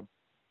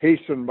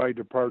 hastened my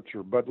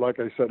departure, but like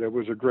I said, it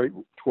was a great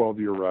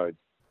 12-year ride.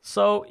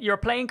 So your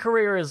playing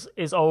career is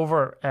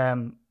over,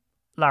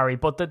 Larry,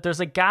 but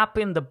there's a gap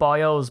in the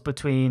bios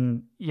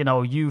between,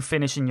 you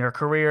finishing your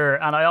career.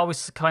 And I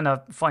always kind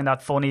of find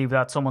that funny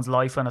that someone's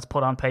life when it's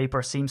put on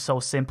paper seems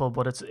so simple,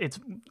 but it's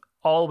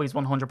always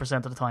 100%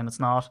 of the time it's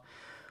not.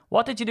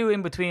 What did you do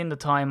in between the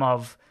time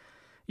of,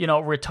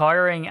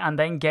 retiring and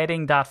then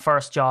getting that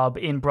first job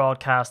in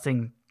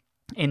broadcasting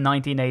in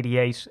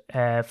 1988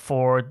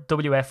 for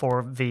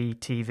WFRV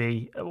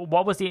TV?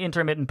 What was the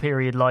intermittent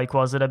period like?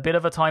 Was it a bit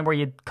of a time where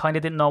you kind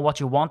of didn't know what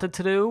you wanted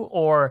to do,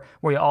 or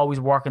were you always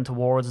working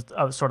towards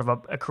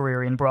a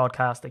career in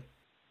broadcasting?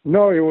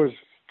 No, it was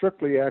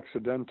strictly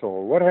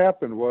accidental. What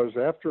happened was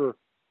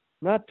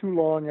not too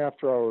long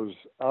after I was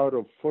out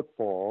of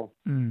football,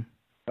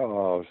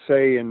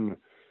 say in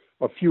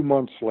a few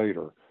months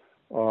later,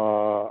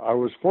 I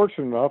was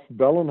fortunate enough,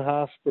 Bellin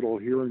Hospital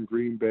here in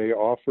Green Bay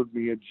offered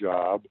me a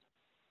job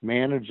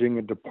managing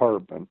a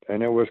department,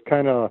 and it was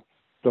kind of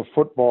the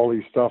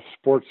football-y stuff,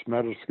 sports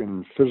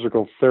medicine,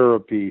 physical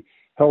therapy,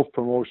 health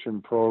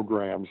promotion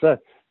programs,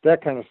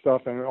 that kind of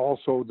stuff. And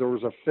also there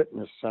was a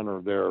fitness center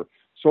there.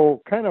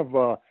 So kind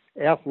of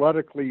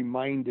athletically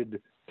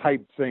minded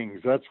type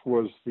things. That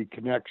was the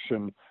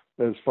connection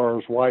as far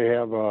as why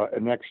have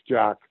an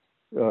ex-jock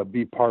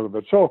be part of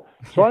it. So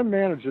I'm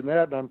managing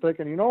that, and I'm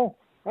thinking,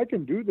 I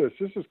can do this.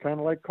 This is kind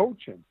of like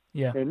coaching.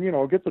 Yeah. And,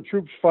 get the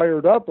troops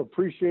fired up,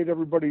 appreciate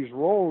everybody's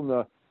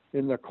role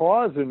in the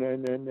cause and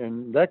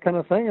that kind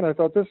of thing. And I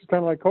thought this is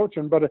kind of like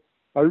coaching. But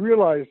I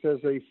realized as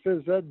a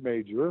phys ed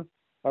major,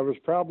 I was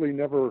probably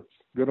never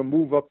going to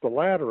move up the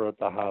ladder at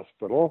the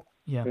hospital.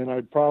 Yeah. And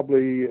I'd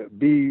probably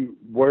be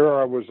where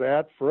I was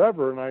at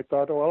forever. And I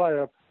thought, well, I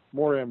have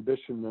more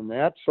ambition than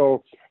that.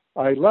 So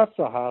I left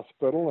the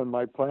hospital, and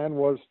my plan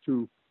was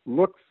to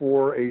look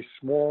for a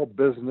small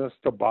business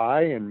to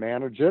buy and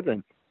manage it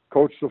and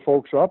coach the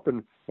folks up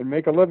and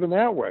make a living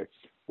that way.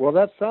 Well,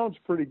 that sounds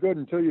pretty good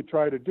until you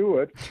try to do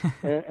it.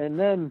 and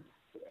then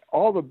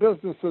all the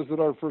businesses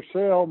that are for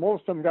sale,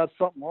 most of them got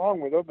something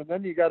wrong with them. And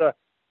then you got to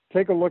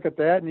take a look at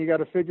that, and you got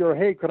to figure,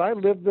 hey, could I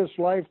live this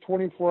life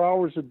 24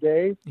 hours a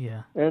day?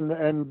 Yeah.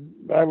 And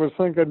I was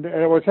thinking,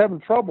 and I was having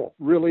trouble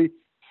really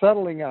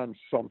settling on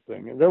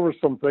something. And there were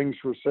some things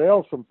for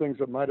sale, some things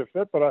that might have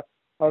fit, but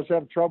I was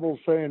having trouble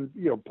saying,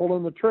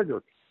 pulling the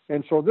trigger.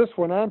 And so this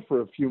went on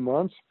for a few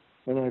months,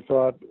 and I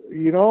thought,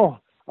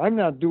 I'm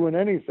not doing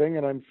anything,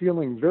 and I'm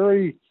feeling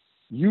very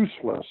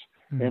useless.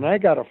 And I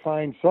got to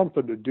find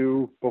something to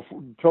do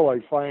until I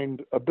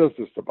find a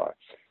business to buy.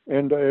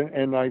 And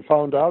I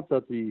found out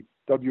that the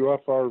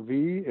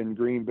WFRV in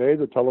Green Bay,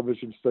 the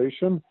television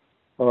station,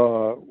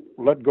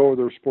 let go of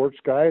their sports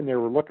guy, and they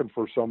were looking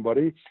for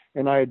somebody.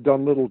 And I had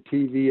done little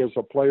TV as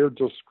a player,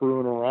 just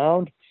screwing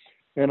around.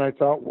 And I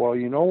thought, well,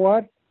 you know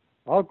what?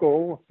 I'll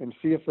go and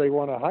see if they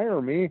want to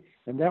hire me,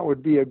 and that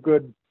would be a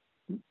good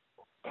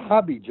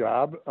hobby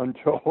job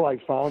until I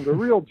found a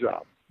real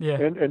job. Yeah.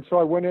 And so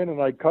I went in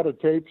and I cut a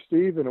tape,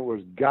 Steve, and it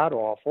was god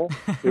awful.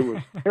 It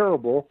was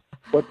terrible.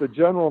 But the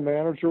general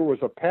manager was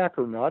a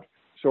Packer nut,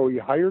 so he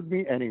hired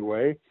me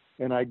anyway.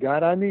 And I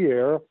got on the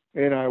air,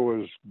 and I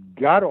was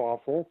god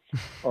awful.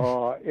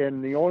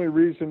 And the only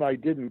reason I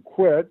didn't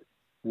quit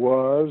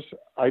was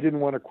I didn't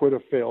want to quit a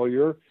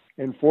failure.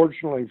 And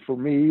fortunately for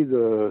me,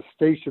 the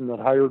station that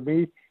hired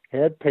me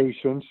had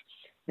patience.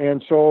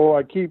 And so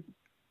I keep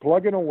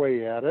plugging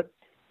away at it.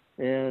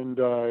 And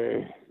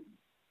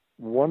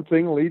one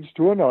thing leads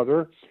to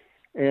another.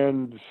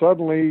 And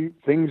suddenly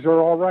things are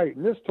all right.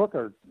 And this took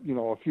a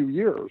few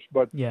years,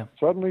 but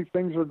suddenly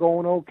things are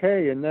going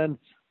okay. And then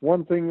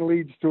one thing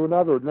leads to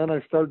another. And then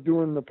I start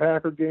doing the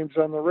Packer games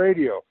on the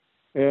radio.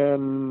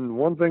 And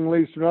one thing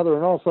leads to another.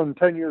 And all of a sudden,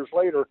 10 years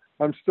later,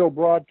 I'm still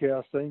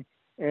broadcasting.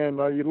 And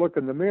you look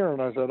in the mirror,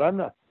 and I said,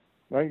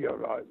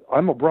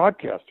 I'm a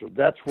broadcaster.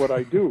 That's what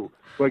I do.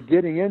 But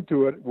getting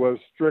into it was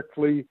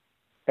strictly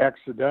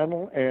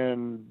accidental.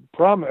 And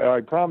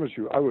I promise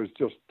you, I was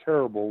just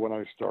terrible when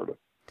I started.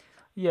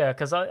 Yeah,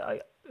 because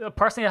I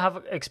personally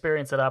have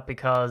experience of that,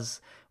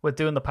 because with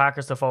doing the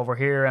Packer stuff over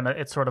here, and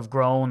it's sort of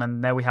grown,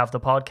 and now we have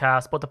the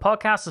podcast. But the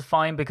podcast is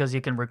fine because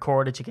you can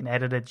record it, you can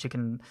edit it, you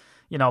can,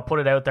 put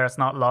it out there. It's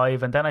not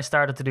live. And then I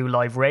started to do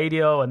live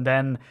radio, and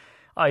then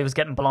I was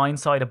getting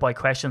blindsided by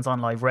questions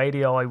on live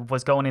radio. I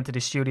was going into the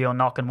studio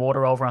knocking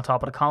water over on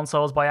top of the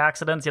consoles by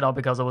accident,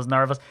 because I was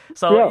nervous.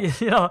 So,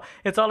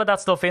 it's all of that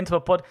stuff into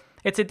it. But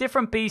it's a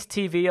different beast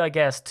TV, I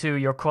guess, to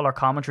your colour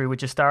commentary,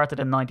 which you started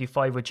in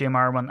 95 with Jim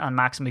Irwin and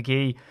Max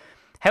McGee.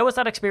 How was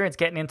that experience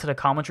getting into the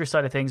commentary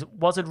side of things?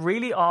 Was it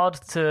really odd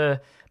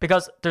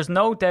because there's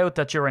no doubt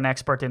that you're an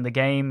expert in the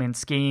game, in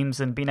schemes,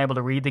 and being able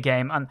to read the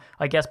game. And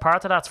I guess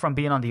part of that's from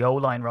being on the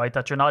O-line, right?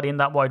 That you're not in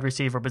that wide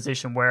receiver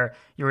position where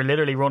you're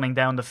literally running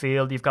down the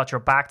field. You've got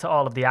your back to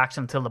all of the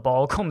action until the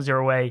ball comes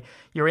your way.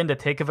 You're in the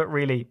thick of it,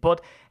 really.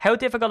 But how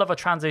difficult of a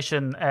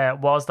transition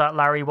was that,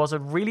 Larry? Was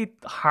it really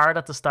hard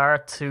at the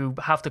start to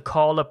have to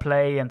call a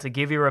play and to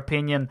give your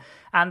opinion?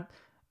 And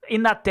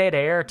in that dead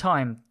air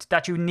time,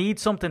 that you need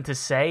something to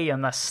say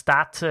and a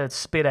stat to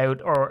spit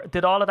out, or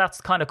did all of that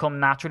kind of come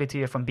naturally to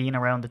you from being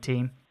around the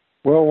team?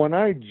 Well, when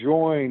I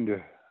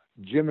joined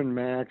Jim and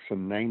Max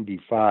in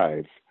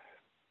 95,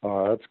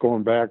 That's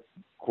going back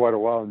quite a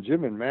while. And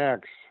Jim and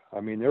Max, I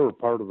mean, they were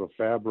part of the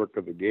fabric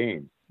of the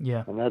game.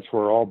 Yeah. And that's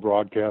where all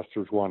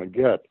broadcasters want to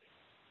get.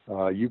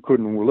 You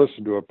couldn't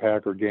listen to a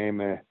Packer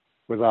game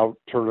without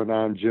turning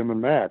on Jim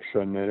and Max,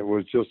 and it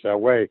was just that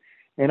way.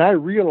 And I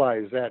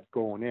realized that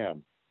going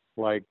in.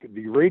 Like,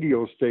 the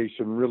radio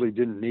station really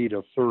didn't need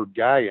a third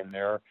guy in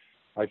there.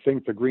 I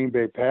think the Green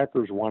Bay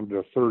Packers wanted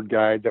a third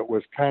guy that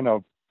was kind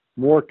of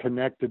more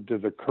connected to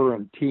the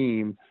current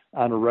team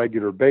on a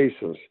regular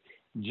basis.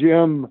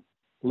 Jim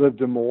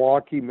lived in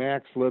Milwaukee,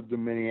 Max lived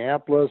in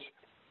Minneapolis,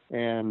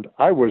 and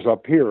I was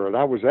up here, and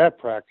I was at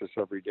practice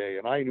every day,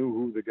 and I knew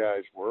who the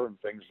guys were and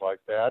things like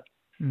that,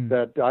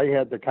 that I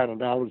had the kind of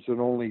knowledge that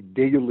only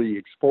daily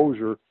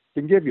exposure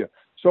can give you.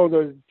 So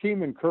the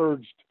team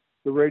encouraged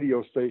the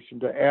radio station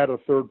to add a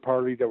third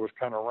party that was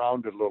kind of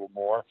rounded a little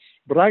more.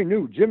 But I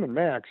knew Jim and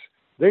Max,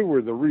 they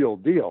were the real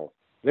deal.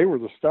 They were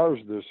the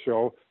stars of this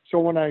show. So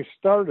when I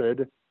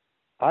started,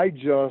 I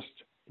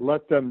just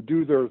let them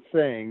do their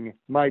thing.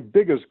 My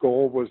biggest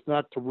goal was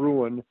not to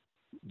ruin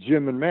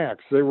Jim and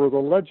Max. They were the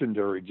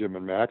legendary Jim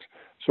and Max.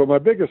 So my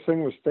biggest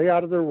thing was stay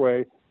out of their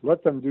way,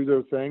 let them do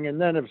their thing.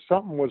 And then if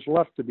something was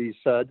left to be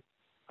said,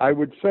 I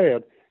would say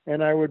it.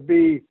 And I would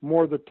be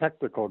more the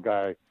technical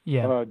guy.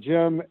 Yeah.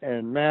 Jim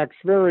and Max,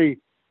 very,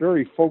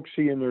 very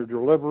folksy in their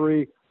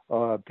delivery.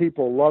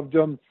 People loved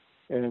them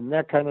and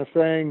that kind of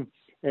thing.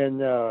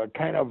 And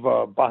kind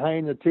of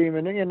behind the team.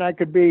 And I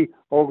could be,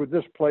 oh,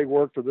 this play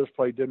worked or this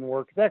play didn't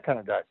work, that kind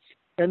of guy.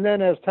 And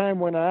then as time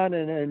went on,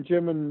 and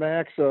Jim and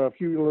Max a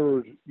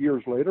few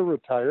years later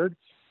retired,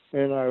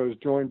 and I was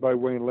joined by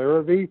Wayne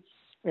Larrivee.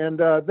 And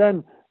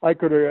then I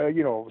could,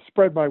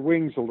 spread my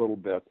wings a little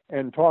bit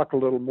and talk a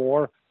little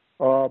more.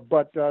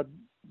 But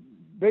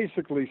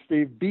basically,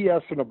 Steve,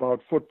 BSing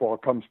about football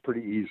comes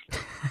pretty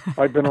easily.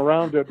 I've been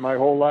around it my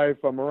whole life.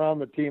 I'm around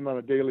the team on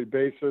a daily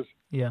basis.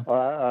 Yeah.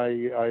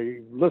 I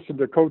listen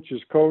to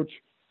coaches coach.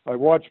 I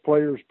watch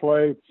players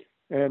play.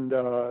 And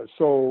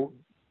so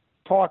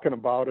talking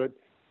about it,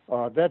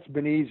 that's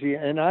been easy.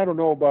 And I don't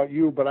know about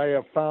you, but I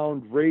have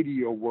found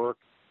radio work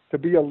to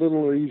be a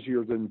little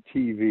easier than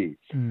TV.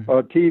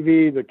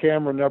 TV, the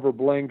camera never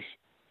blinks.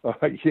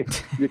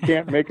 You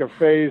can't make a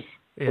face.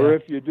 Yeah. Or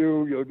if you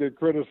do, you'll get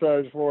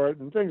criticized for it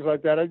and things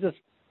like that.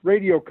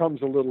 Radio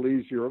comes a little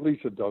easier, at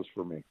least it does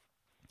for me.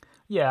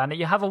 Yeah, and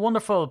you have a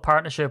wonderful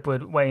partnership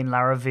with Wayne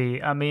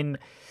Larrivee. I mean,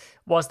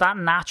 was that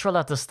natural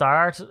at the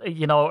start?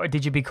 Or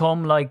did you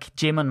become like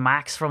Jim and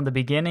Max from the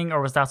beginning,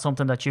 or was that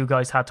something that you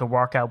guys had to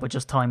work out with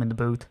just time in the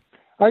booth?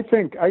 I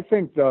think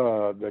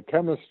the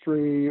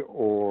chemistry,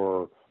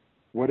 or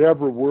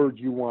whatever word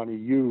you want to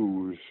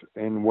use,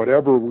 and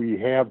whatever we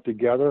have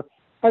together,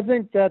 I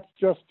think that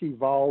just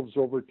evolves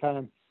over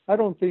time. I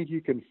don't think you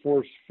can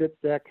force fit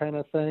that kind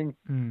of thing.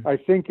 I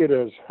think it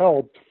has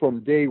helped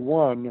from day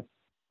one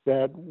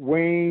that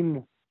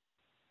Wayne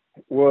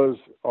was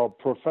a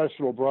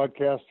professional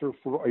broadcaster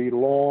for a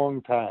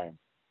long time.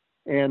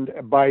 And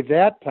by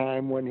that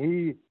time, when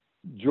he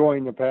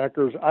joined the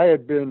Packers, I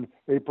had been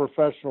a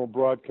professional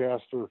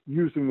broadcaster,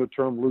 using the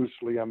term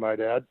loosely, I might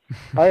add.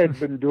 I had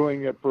been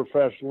doing it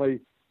professionally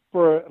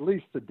for at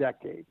least a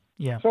decade.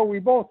 Yeah. So we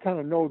both kind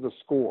of know the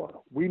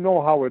score. We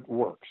know how it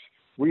works.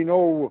 We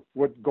know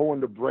what going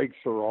to breaks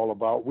are all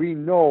about. We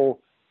know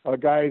a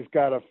guy's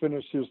got to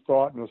finish his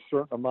thought in a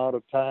certain amount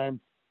of time.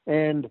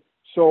 And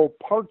so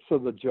parts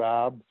of the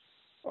job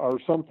are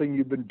something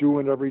you've been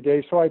doing every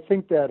day. So I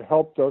think that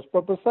helped us.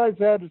 But besides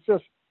that, it's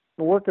just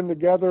working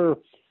together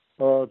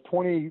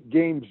 20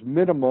 games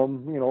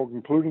minimum,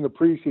 including the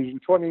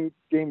preseason, 20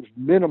 games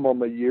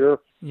minimum a year.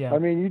 Yeah. I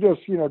mean, you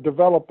just,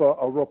 develop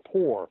a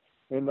rapport.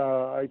 And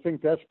I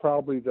think that's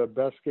probably the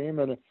best game,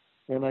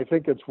 and I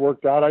think it's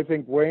worked out. I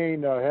think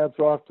Wayne, hats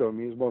off to him.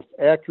 He's the most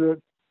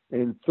accurate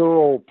and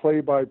thorough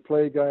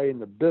play-by-play guy in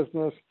the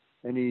business,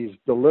 and his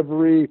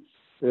delivery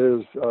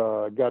is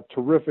got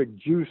terrific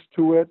juice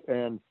to it.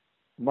 And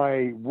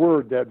my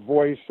word, that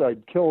voice,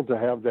 I'd kill to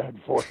have that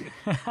voice.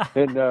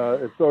 And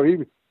so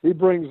he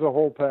brings the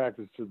whole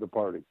package to the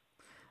party.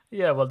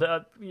 Yeah, well,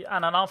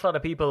 and an awful lot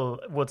of people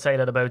would say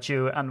that about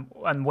you,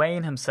 and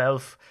Wayne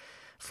himself.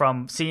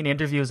 From seeing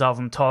interviews of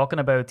him talking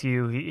about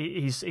you,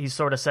 he's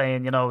sort of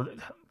saying,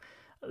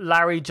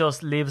 Larry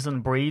just lives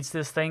and breathes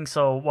this thing.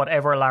 So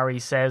whatever Larry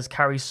says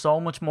carries so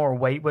much more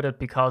weight with it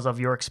because of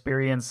your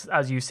experience,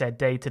 as you said,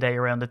 day to day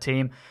around the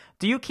team.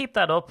 Do you keep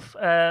that up,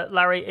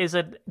 Larry?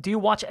 Do you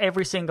watch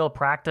every single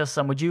practice,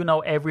 and would you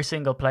know every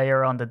single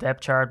player on the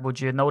depth chart?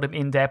 Would you know them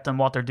in depth and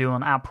what they're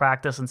doing at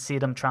practice and see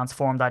them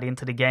transform that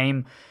into the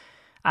game?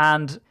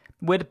 And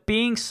with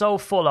being so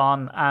full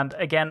on, and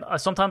again,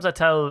 sometimes I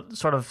tell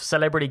sort of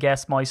celebrity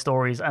guests my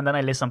stories, and then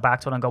I listen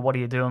back to it and go, what are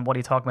you doing? What are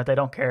you talking about? They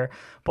don't care.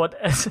 But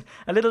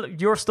a little,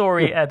 your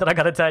story that I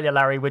got to tell you,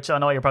 Larry, which I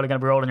know you're probably going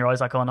to be rolling your eyes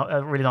like, oh, no, I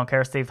really don't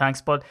care, Steve,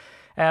 thanks. But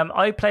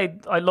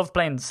I loved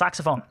playing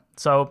saxophone.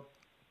 So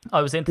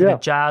I was into the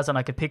jazz, and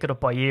I could pick it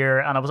up by ear,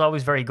 and I was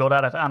always very good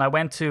at it. And I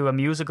went to a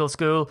musical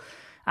school,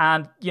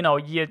 And, you know,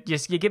 you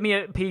give me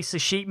a piece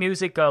of sheet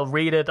music, I'll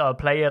read it, I'll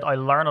play it,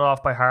 I'll learn it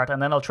off by heart,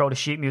 and then I'll throw the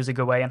sheet music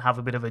away and have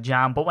a bit of a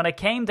jam. But when it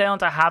came down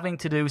to having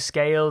to do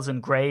scales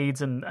and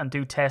grades and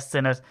do tests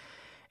in it,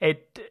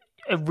 it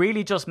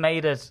really just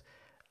made it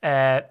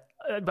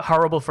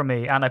horrible for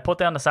me. And I put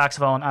down the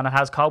saxophone and it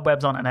has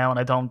cobwebs on it now and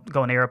I don't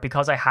go near it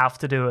because I have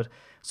to do it.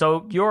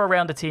 So you're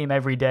around the team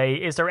every day.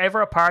 Is there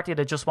ever a party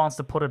that just wants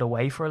to put it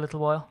away for a little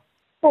while?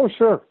 Oh,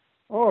 sure.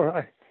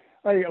 Oh,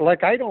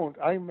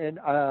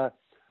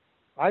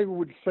 I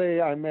would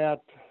say I'm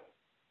at,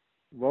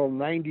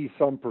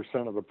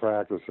 90-some% of the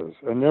practices.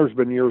 And there's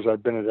been years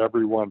I've been at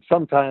every one.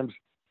 Sometimes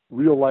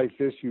real life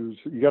issues,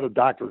 you got a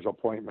doctor's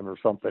appointment or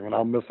something, and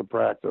I'll miss a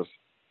practice,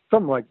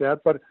 something like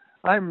that. But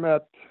I'm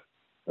at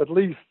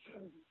least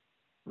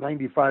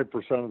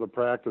 95% of the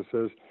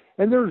practices.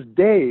 And there's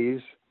days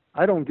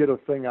I don't get a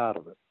thing out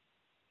of it.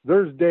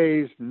 There's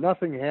days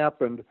nothing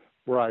happened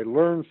where I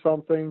learned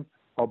something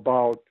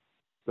about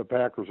the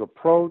Packers'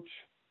 approach,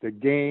 the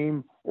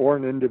game, or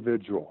an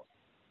individual.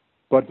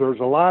 But there's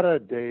a lot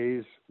of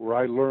days where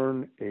I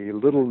learn a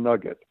little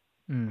nugget.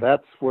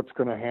 That's what's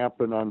going to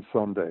happen on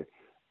Sunday.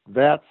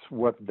 That's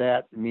what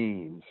that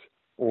means.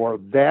 Or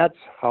that's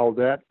how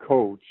that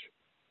coach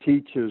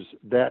teaches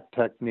that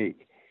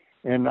technique.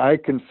 And I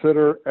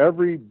consider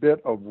every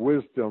bit of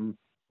wisdom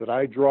that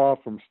I draw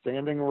from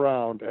standing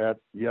around at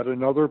yet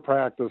another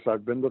practice,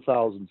 I've been to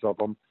thousands of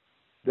them,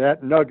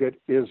 that nugget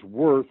is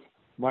worth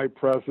my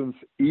presence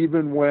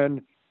even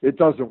when it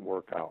doesn't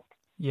work out.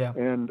 Yeah.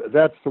 And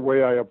that's the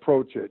way I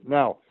approach it.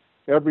 Now,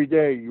 every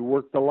day you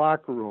work the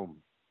locker room,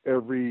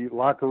 every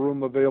locker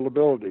room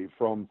availability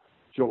from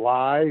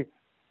July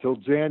till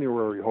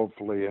January,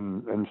 hopefully,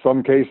 and in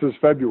some cases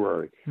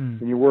February.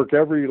 And you work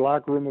every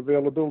locker room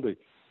availability.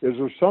 Is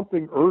there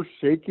something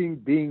earth-shaking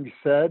being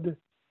said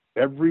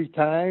every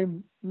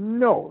time?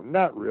 No,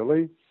 not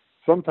really.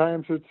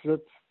 Sometimes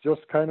it's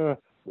just kind of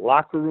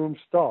locker room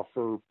stuff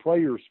or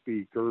player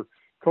speak or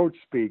coach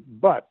speak.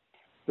 But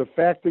the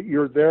fact that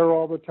you're there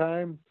all the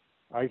time,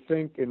 I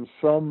think in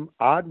some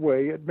odd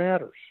way it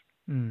matters.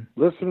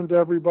 Listening to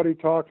everybody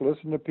talk,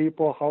 listen to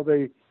people, how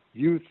they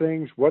view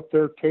things, what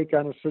their take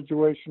on a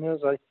situation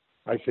is,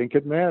 I think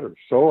it matters.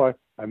 So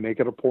I make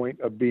it a point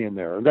of being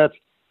there. And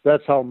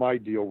that's how my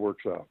deal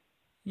works out.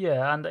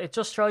 Yeah, and it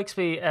just strikes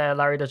me,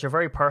 Larry, that you're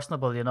very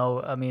personable, you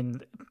know. I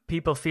mean,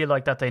 people feel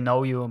like that they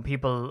know you and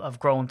people have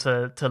grown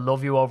to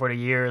love you over the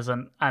years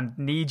and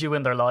need you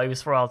in their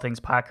lives for all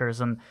things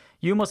Packers. And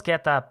you must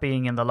get that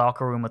being in the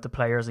locker room with the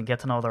players and get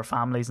to know their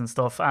families and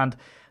stuff. And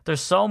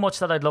there's so much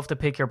that I'd love to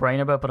pick your brain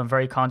about, but I'm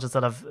very conscious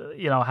that I've,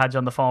 had you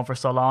on the phone for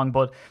so long.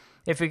 But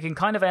if we can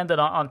kind of end it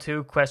on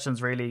two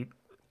questions, really,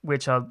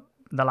 which the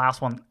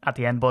last one at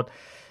the end, but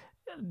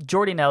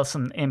Jordy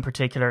Nelson in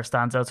particular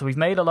stands out. So we've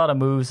made a lot of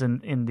moves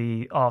in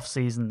the off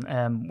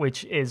season,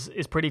 which is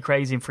pretty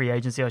crazy in free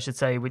agency, I should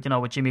say, with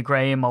Jimmy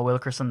Graham or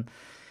Wilkerson.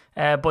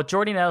 But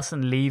Jordy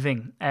Nelson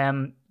leaving,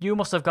 you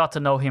must have got to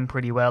know him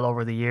pretty well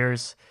over the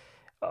years.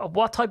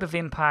 What type of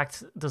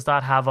impact does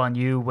that have on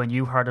you when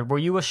you heard it? Were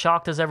you as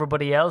shocked as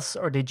everybody else,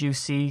 or did you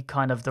see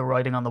kind of the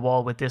writing on the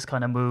wall with this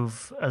kind of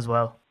move as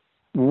well?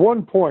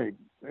 One point,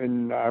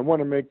 and I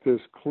want to make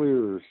this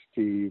clear,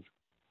 Steve.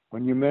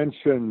 When you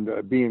mentioned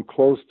being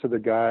close to the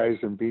guys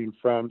and being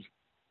friends,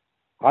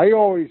 I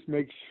always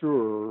make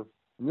sure,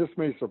 and this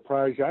may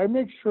surprise you, I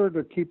make sure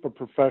to keep a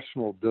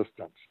professional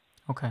distance.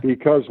 Okay.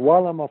 Because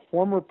while I'm a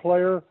former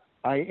player,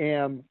 I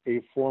am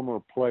a former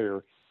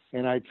player.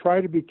 And I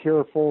try to be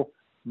careful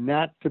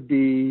not to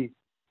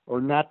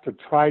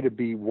try to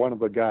be one of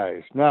the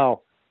guys.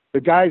 Now,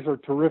 the guys are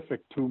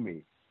terrific to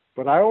me,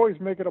 but I always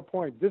make it a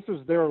point. This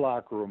is their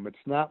locker room. It's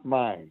not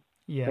mine.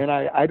 Yeah. And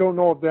I don't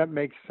know if that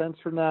makes sense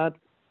or not.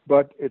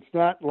 But it's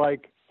not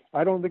like,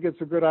 I don't think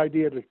it's a good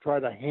idea to try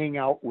to hang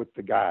out with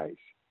the guys.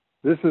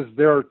 This is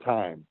their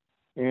time.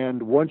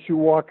 And once you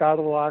walk out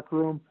of the locker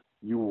room,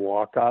 you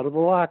walk out of the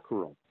locker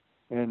room.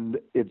 And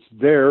it's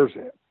theirs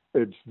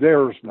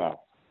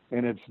now.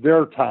 And it's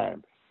their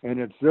time. And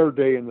it's their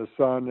day in the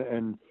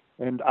sun.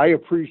 And I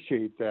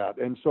appreciate that.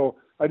 And so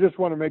I just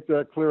want to make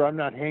that clear. I'm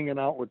not hanging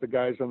out with the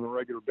guys on a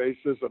regular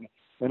basis.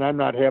 And I'm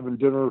not having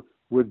dinner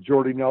with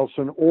Jordy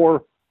Nelson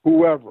or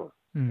whoever.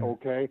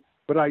 Okay?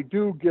 But I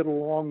do get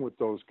along with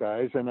those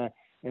guys, and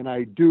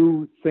I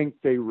do think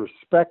they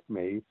respect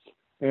me.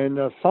 And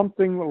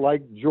something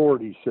like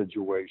Jordy's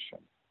situation,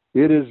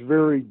 it is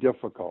very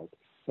difficult.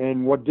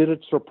 And what did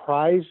it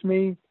surprise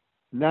me?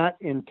 Not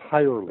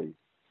entirely,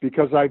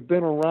 because I've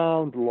been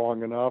around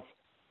long enough.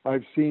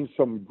 I've seen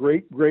some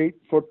great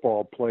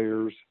football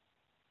players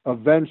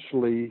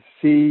eventually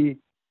see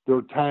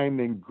their time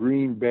in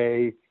Green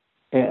Bay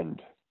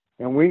end.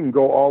 And we can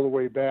go all the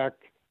way back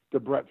to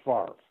Brett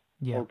Favre.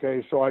 Yeah.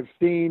 Okay, so I've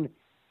seen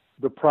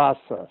the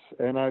process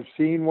and I've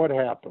seen what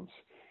happens.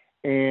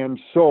 And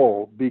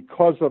so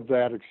because of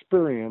that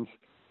experience,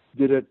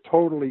 did it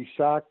totally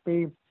shock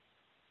me?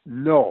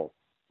 No.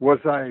 Was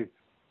I,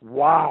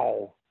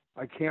 wow,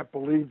 I can't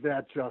believe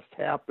that just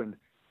happened?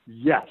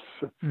 Yes.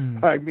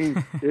 I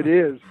mean, it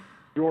is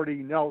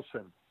Jordy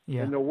Nelson.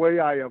 Yeah. And the way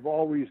I have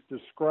always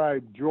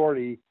described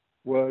Jordy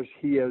was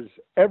he is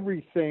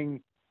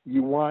everything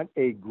you want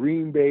a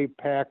Green Bay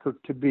Packer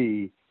to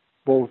be,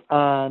 both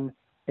on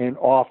and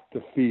off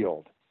the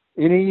field.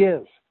 And he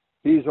is.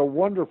 He's a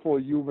wonderful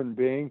human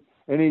being,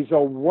 and he's a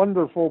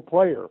wonderful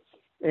player.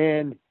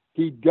 And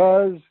he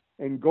does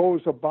and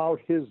goes about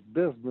his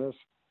business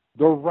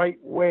the right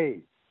way.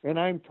 And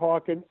I'm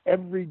talking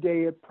every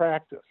day at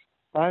practice.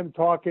 I'm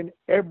talking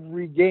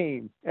every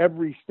game,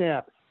 every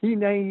snap. He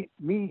may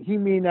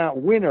not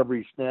win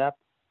every snap,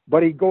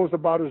 but he goes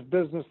about his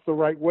business the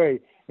right way,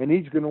 and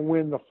he's going to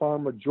win the far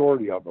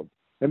majority of them.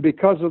 And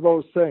because of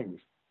those things,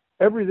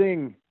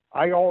 everything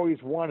I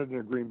always wanted in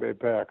a Green Bay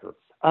Packer,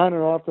 on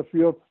and off the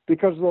field,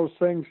 because of those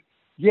things,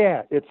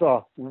 yeah, it's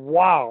a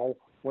wow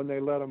when they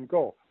let him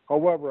go.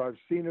 However, I've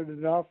seen it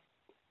enough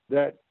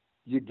that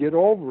you get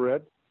over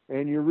it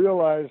and you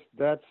realize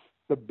that's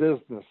the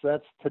business.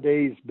 That's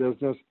today's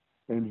business.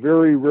 And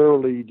very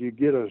rarely do you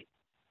get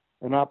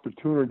an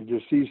opportunity to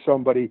see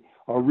somebody,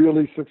 a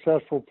really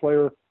successful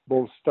player,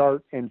 both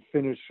start and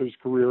finish his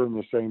career in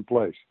the same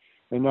place.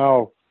 And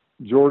now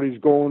Jordy's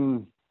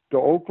going to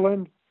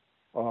Oakland.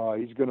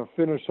 He's going to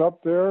finish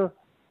up there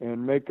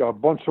and make a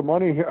bunch of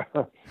money.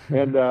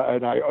 and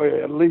I,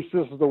 at least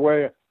this is the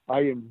way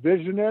I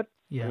envision it.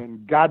 Yeah.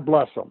 And God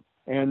bless him.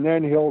 And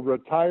then he'll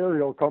retire.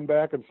 He'll come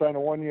back and sign a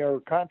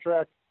 1-year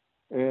contract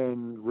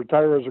and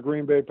retire as a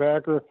Green Bay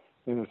Packer.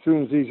 And as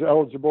soon as he's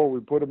eligible,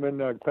 we put him in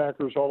the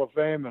Packers Hall of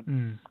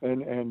Fame,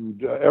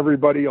 and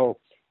everybody will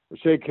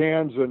shake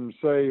hands and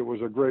say it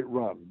was a great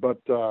run. But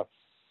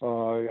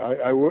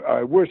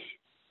I wish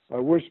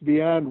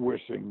beyond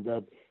wishing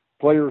that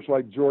players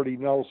like Jordy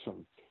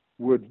Nelson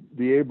would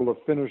be able to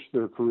finish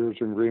their careers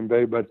in Green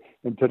Bay. But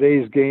in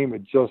today's game,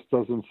 it just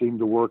doesn't seem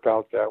to work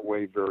out that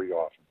way very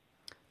often.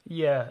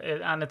 Yeah,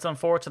 and it's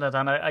unfortunate.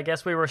 And I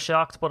guess we were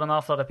shocked, but an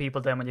awful lot of people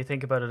then, when you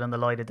think about it in the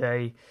light of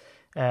day,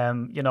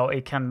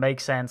 it can make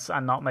sense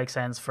and not make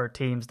sense for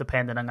teams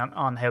depending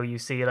on how you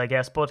see it, I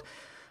guess. But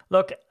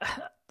look,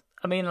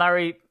 I mean,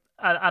 Larry,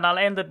 and I'll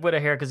end it with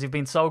it here because you've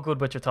been so good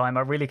with your time.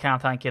 I really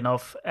can't thank you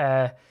enough.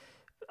 As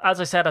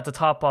I said at the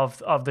top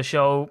of the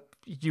show,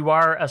 you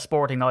are a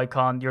sporting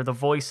icon. You're the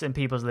voice in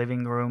people's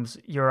living rooms.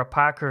 You're a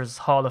Packers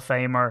Hall of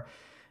Famer.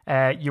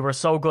 You were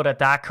so good at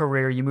that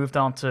career. You moved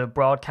on to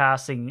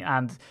broadcasting,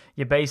 and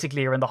you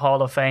basically are in the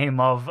Hall of Fame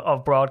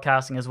of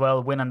broadcasting as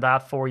well, winning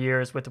that 4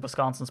 years with the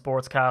Wisconsin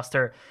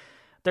Sportscaster.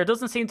 There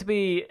doesn't seem to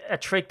be a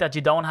trick that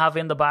you don't have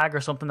in the bag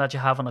or something that you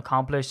haven't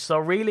accomplished. So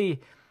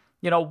really,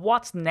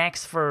 what's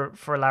next for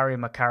Larry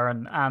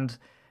McCarron? And,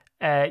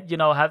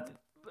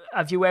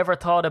 have you ever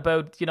thought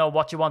about,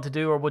 what you want to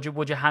do, or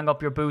would you hang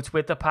up your boots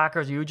with the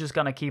Packers? Or are you just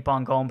going to keep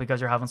on going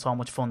because you're having so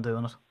much fun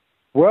doing it?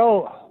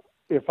 Well,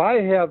 if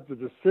I have the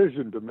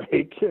decision to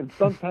make, and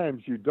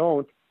sometimes you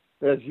don't,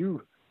 as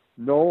you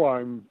know,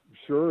 I'm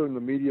sure in the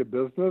media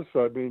business,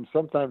 I mean,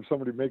 sometimes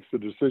somebody makes the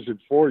decision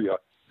for you,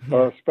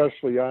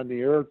 especially on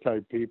the air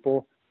type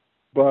people.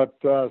 But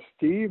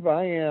Steve,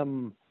 I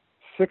am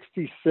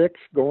 66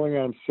 going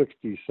on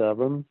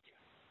 67.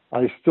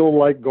 I still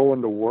like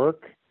going to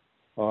work.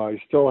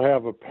 I still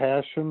have a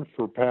passion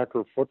for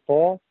Packer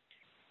football.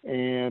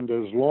 And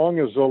as long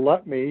as they'll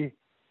let me,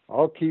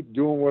 I'll keep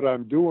doing what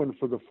I'm doing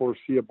for the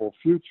foreseeable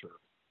future.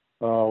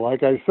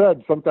 Like I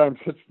said, sometimes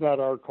it's not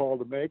our call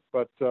to make,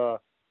 but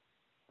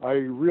I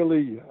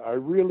really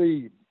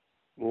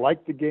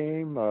like the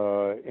game,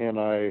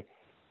 and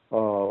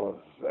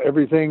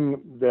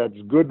everything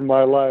that's good in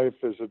my life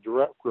is a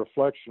direct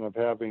reflection of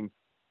having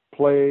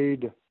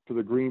played for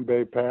the Green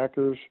Bay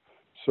Packers.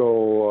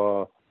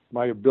 So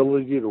my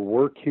ability to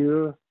work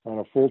here on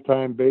a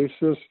full-time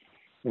basis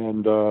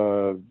and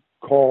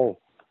call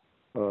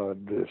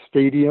the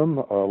stadium,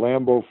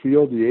 Lambeau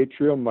Field, the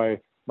atrium, my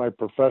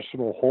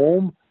professional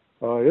home,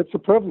 it's a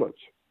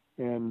privilege.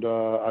 And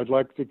I'd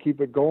like to keep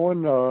it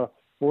going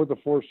for the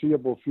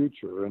foreseeable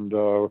future. And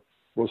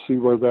we'll see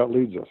where that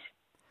leads us.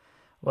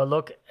 Well,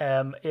 look,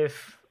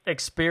 if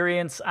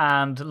experience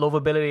and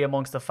lovability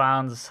amongst the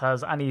fans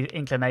has any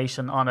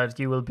inclination on it,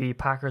 you will be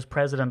Packers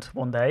president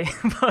one day.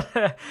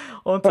 But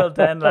until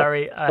then,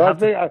 Larry, I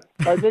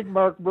think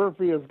Mark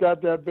Murphy has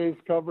got that base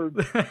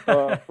covered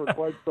for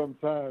quite some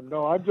time.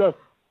 No, I'm just,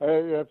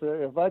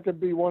 if I could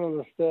be one of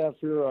the staff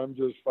here, I'm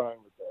just fine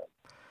with that.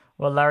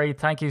 Well, Larry,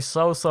 thank you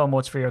so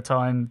much for your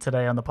time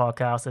today on the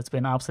podcast. It's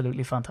been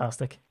absolutely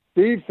fantastic.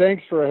 Steve,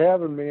 thanks for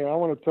having me. I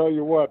want to tell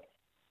you what,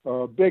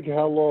 big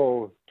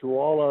hello to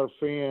all our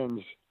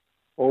fans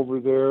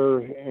over there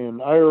in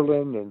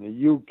Ireland and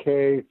the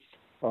UK.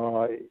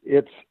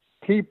 It's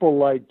people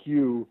like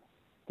you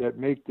that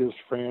make this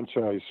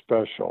franchise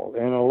special.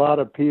 And a lot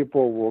of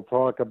people will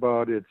talk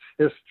about its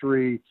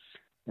history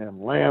and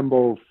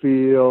Lambeau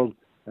Field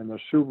and the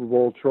Super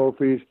Bowl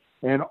trophies.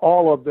 And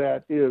all of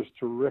that is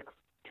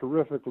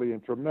terrifically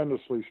and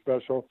tremendously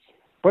special.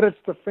 But it's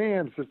the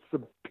fans, it's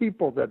the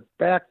people that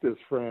back this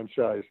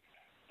franchise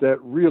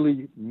that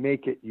really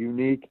make it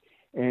unique.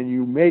 And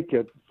you make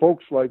it,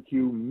 folks like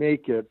you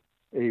make it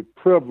a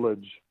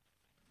privilege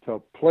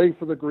to play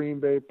for the Green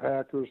Bay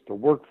Packers, to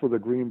work for the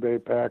Green Bay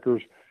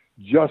Packers,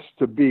 just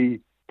to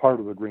be part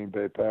of the Green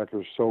Bay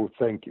Packers. So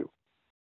thank you.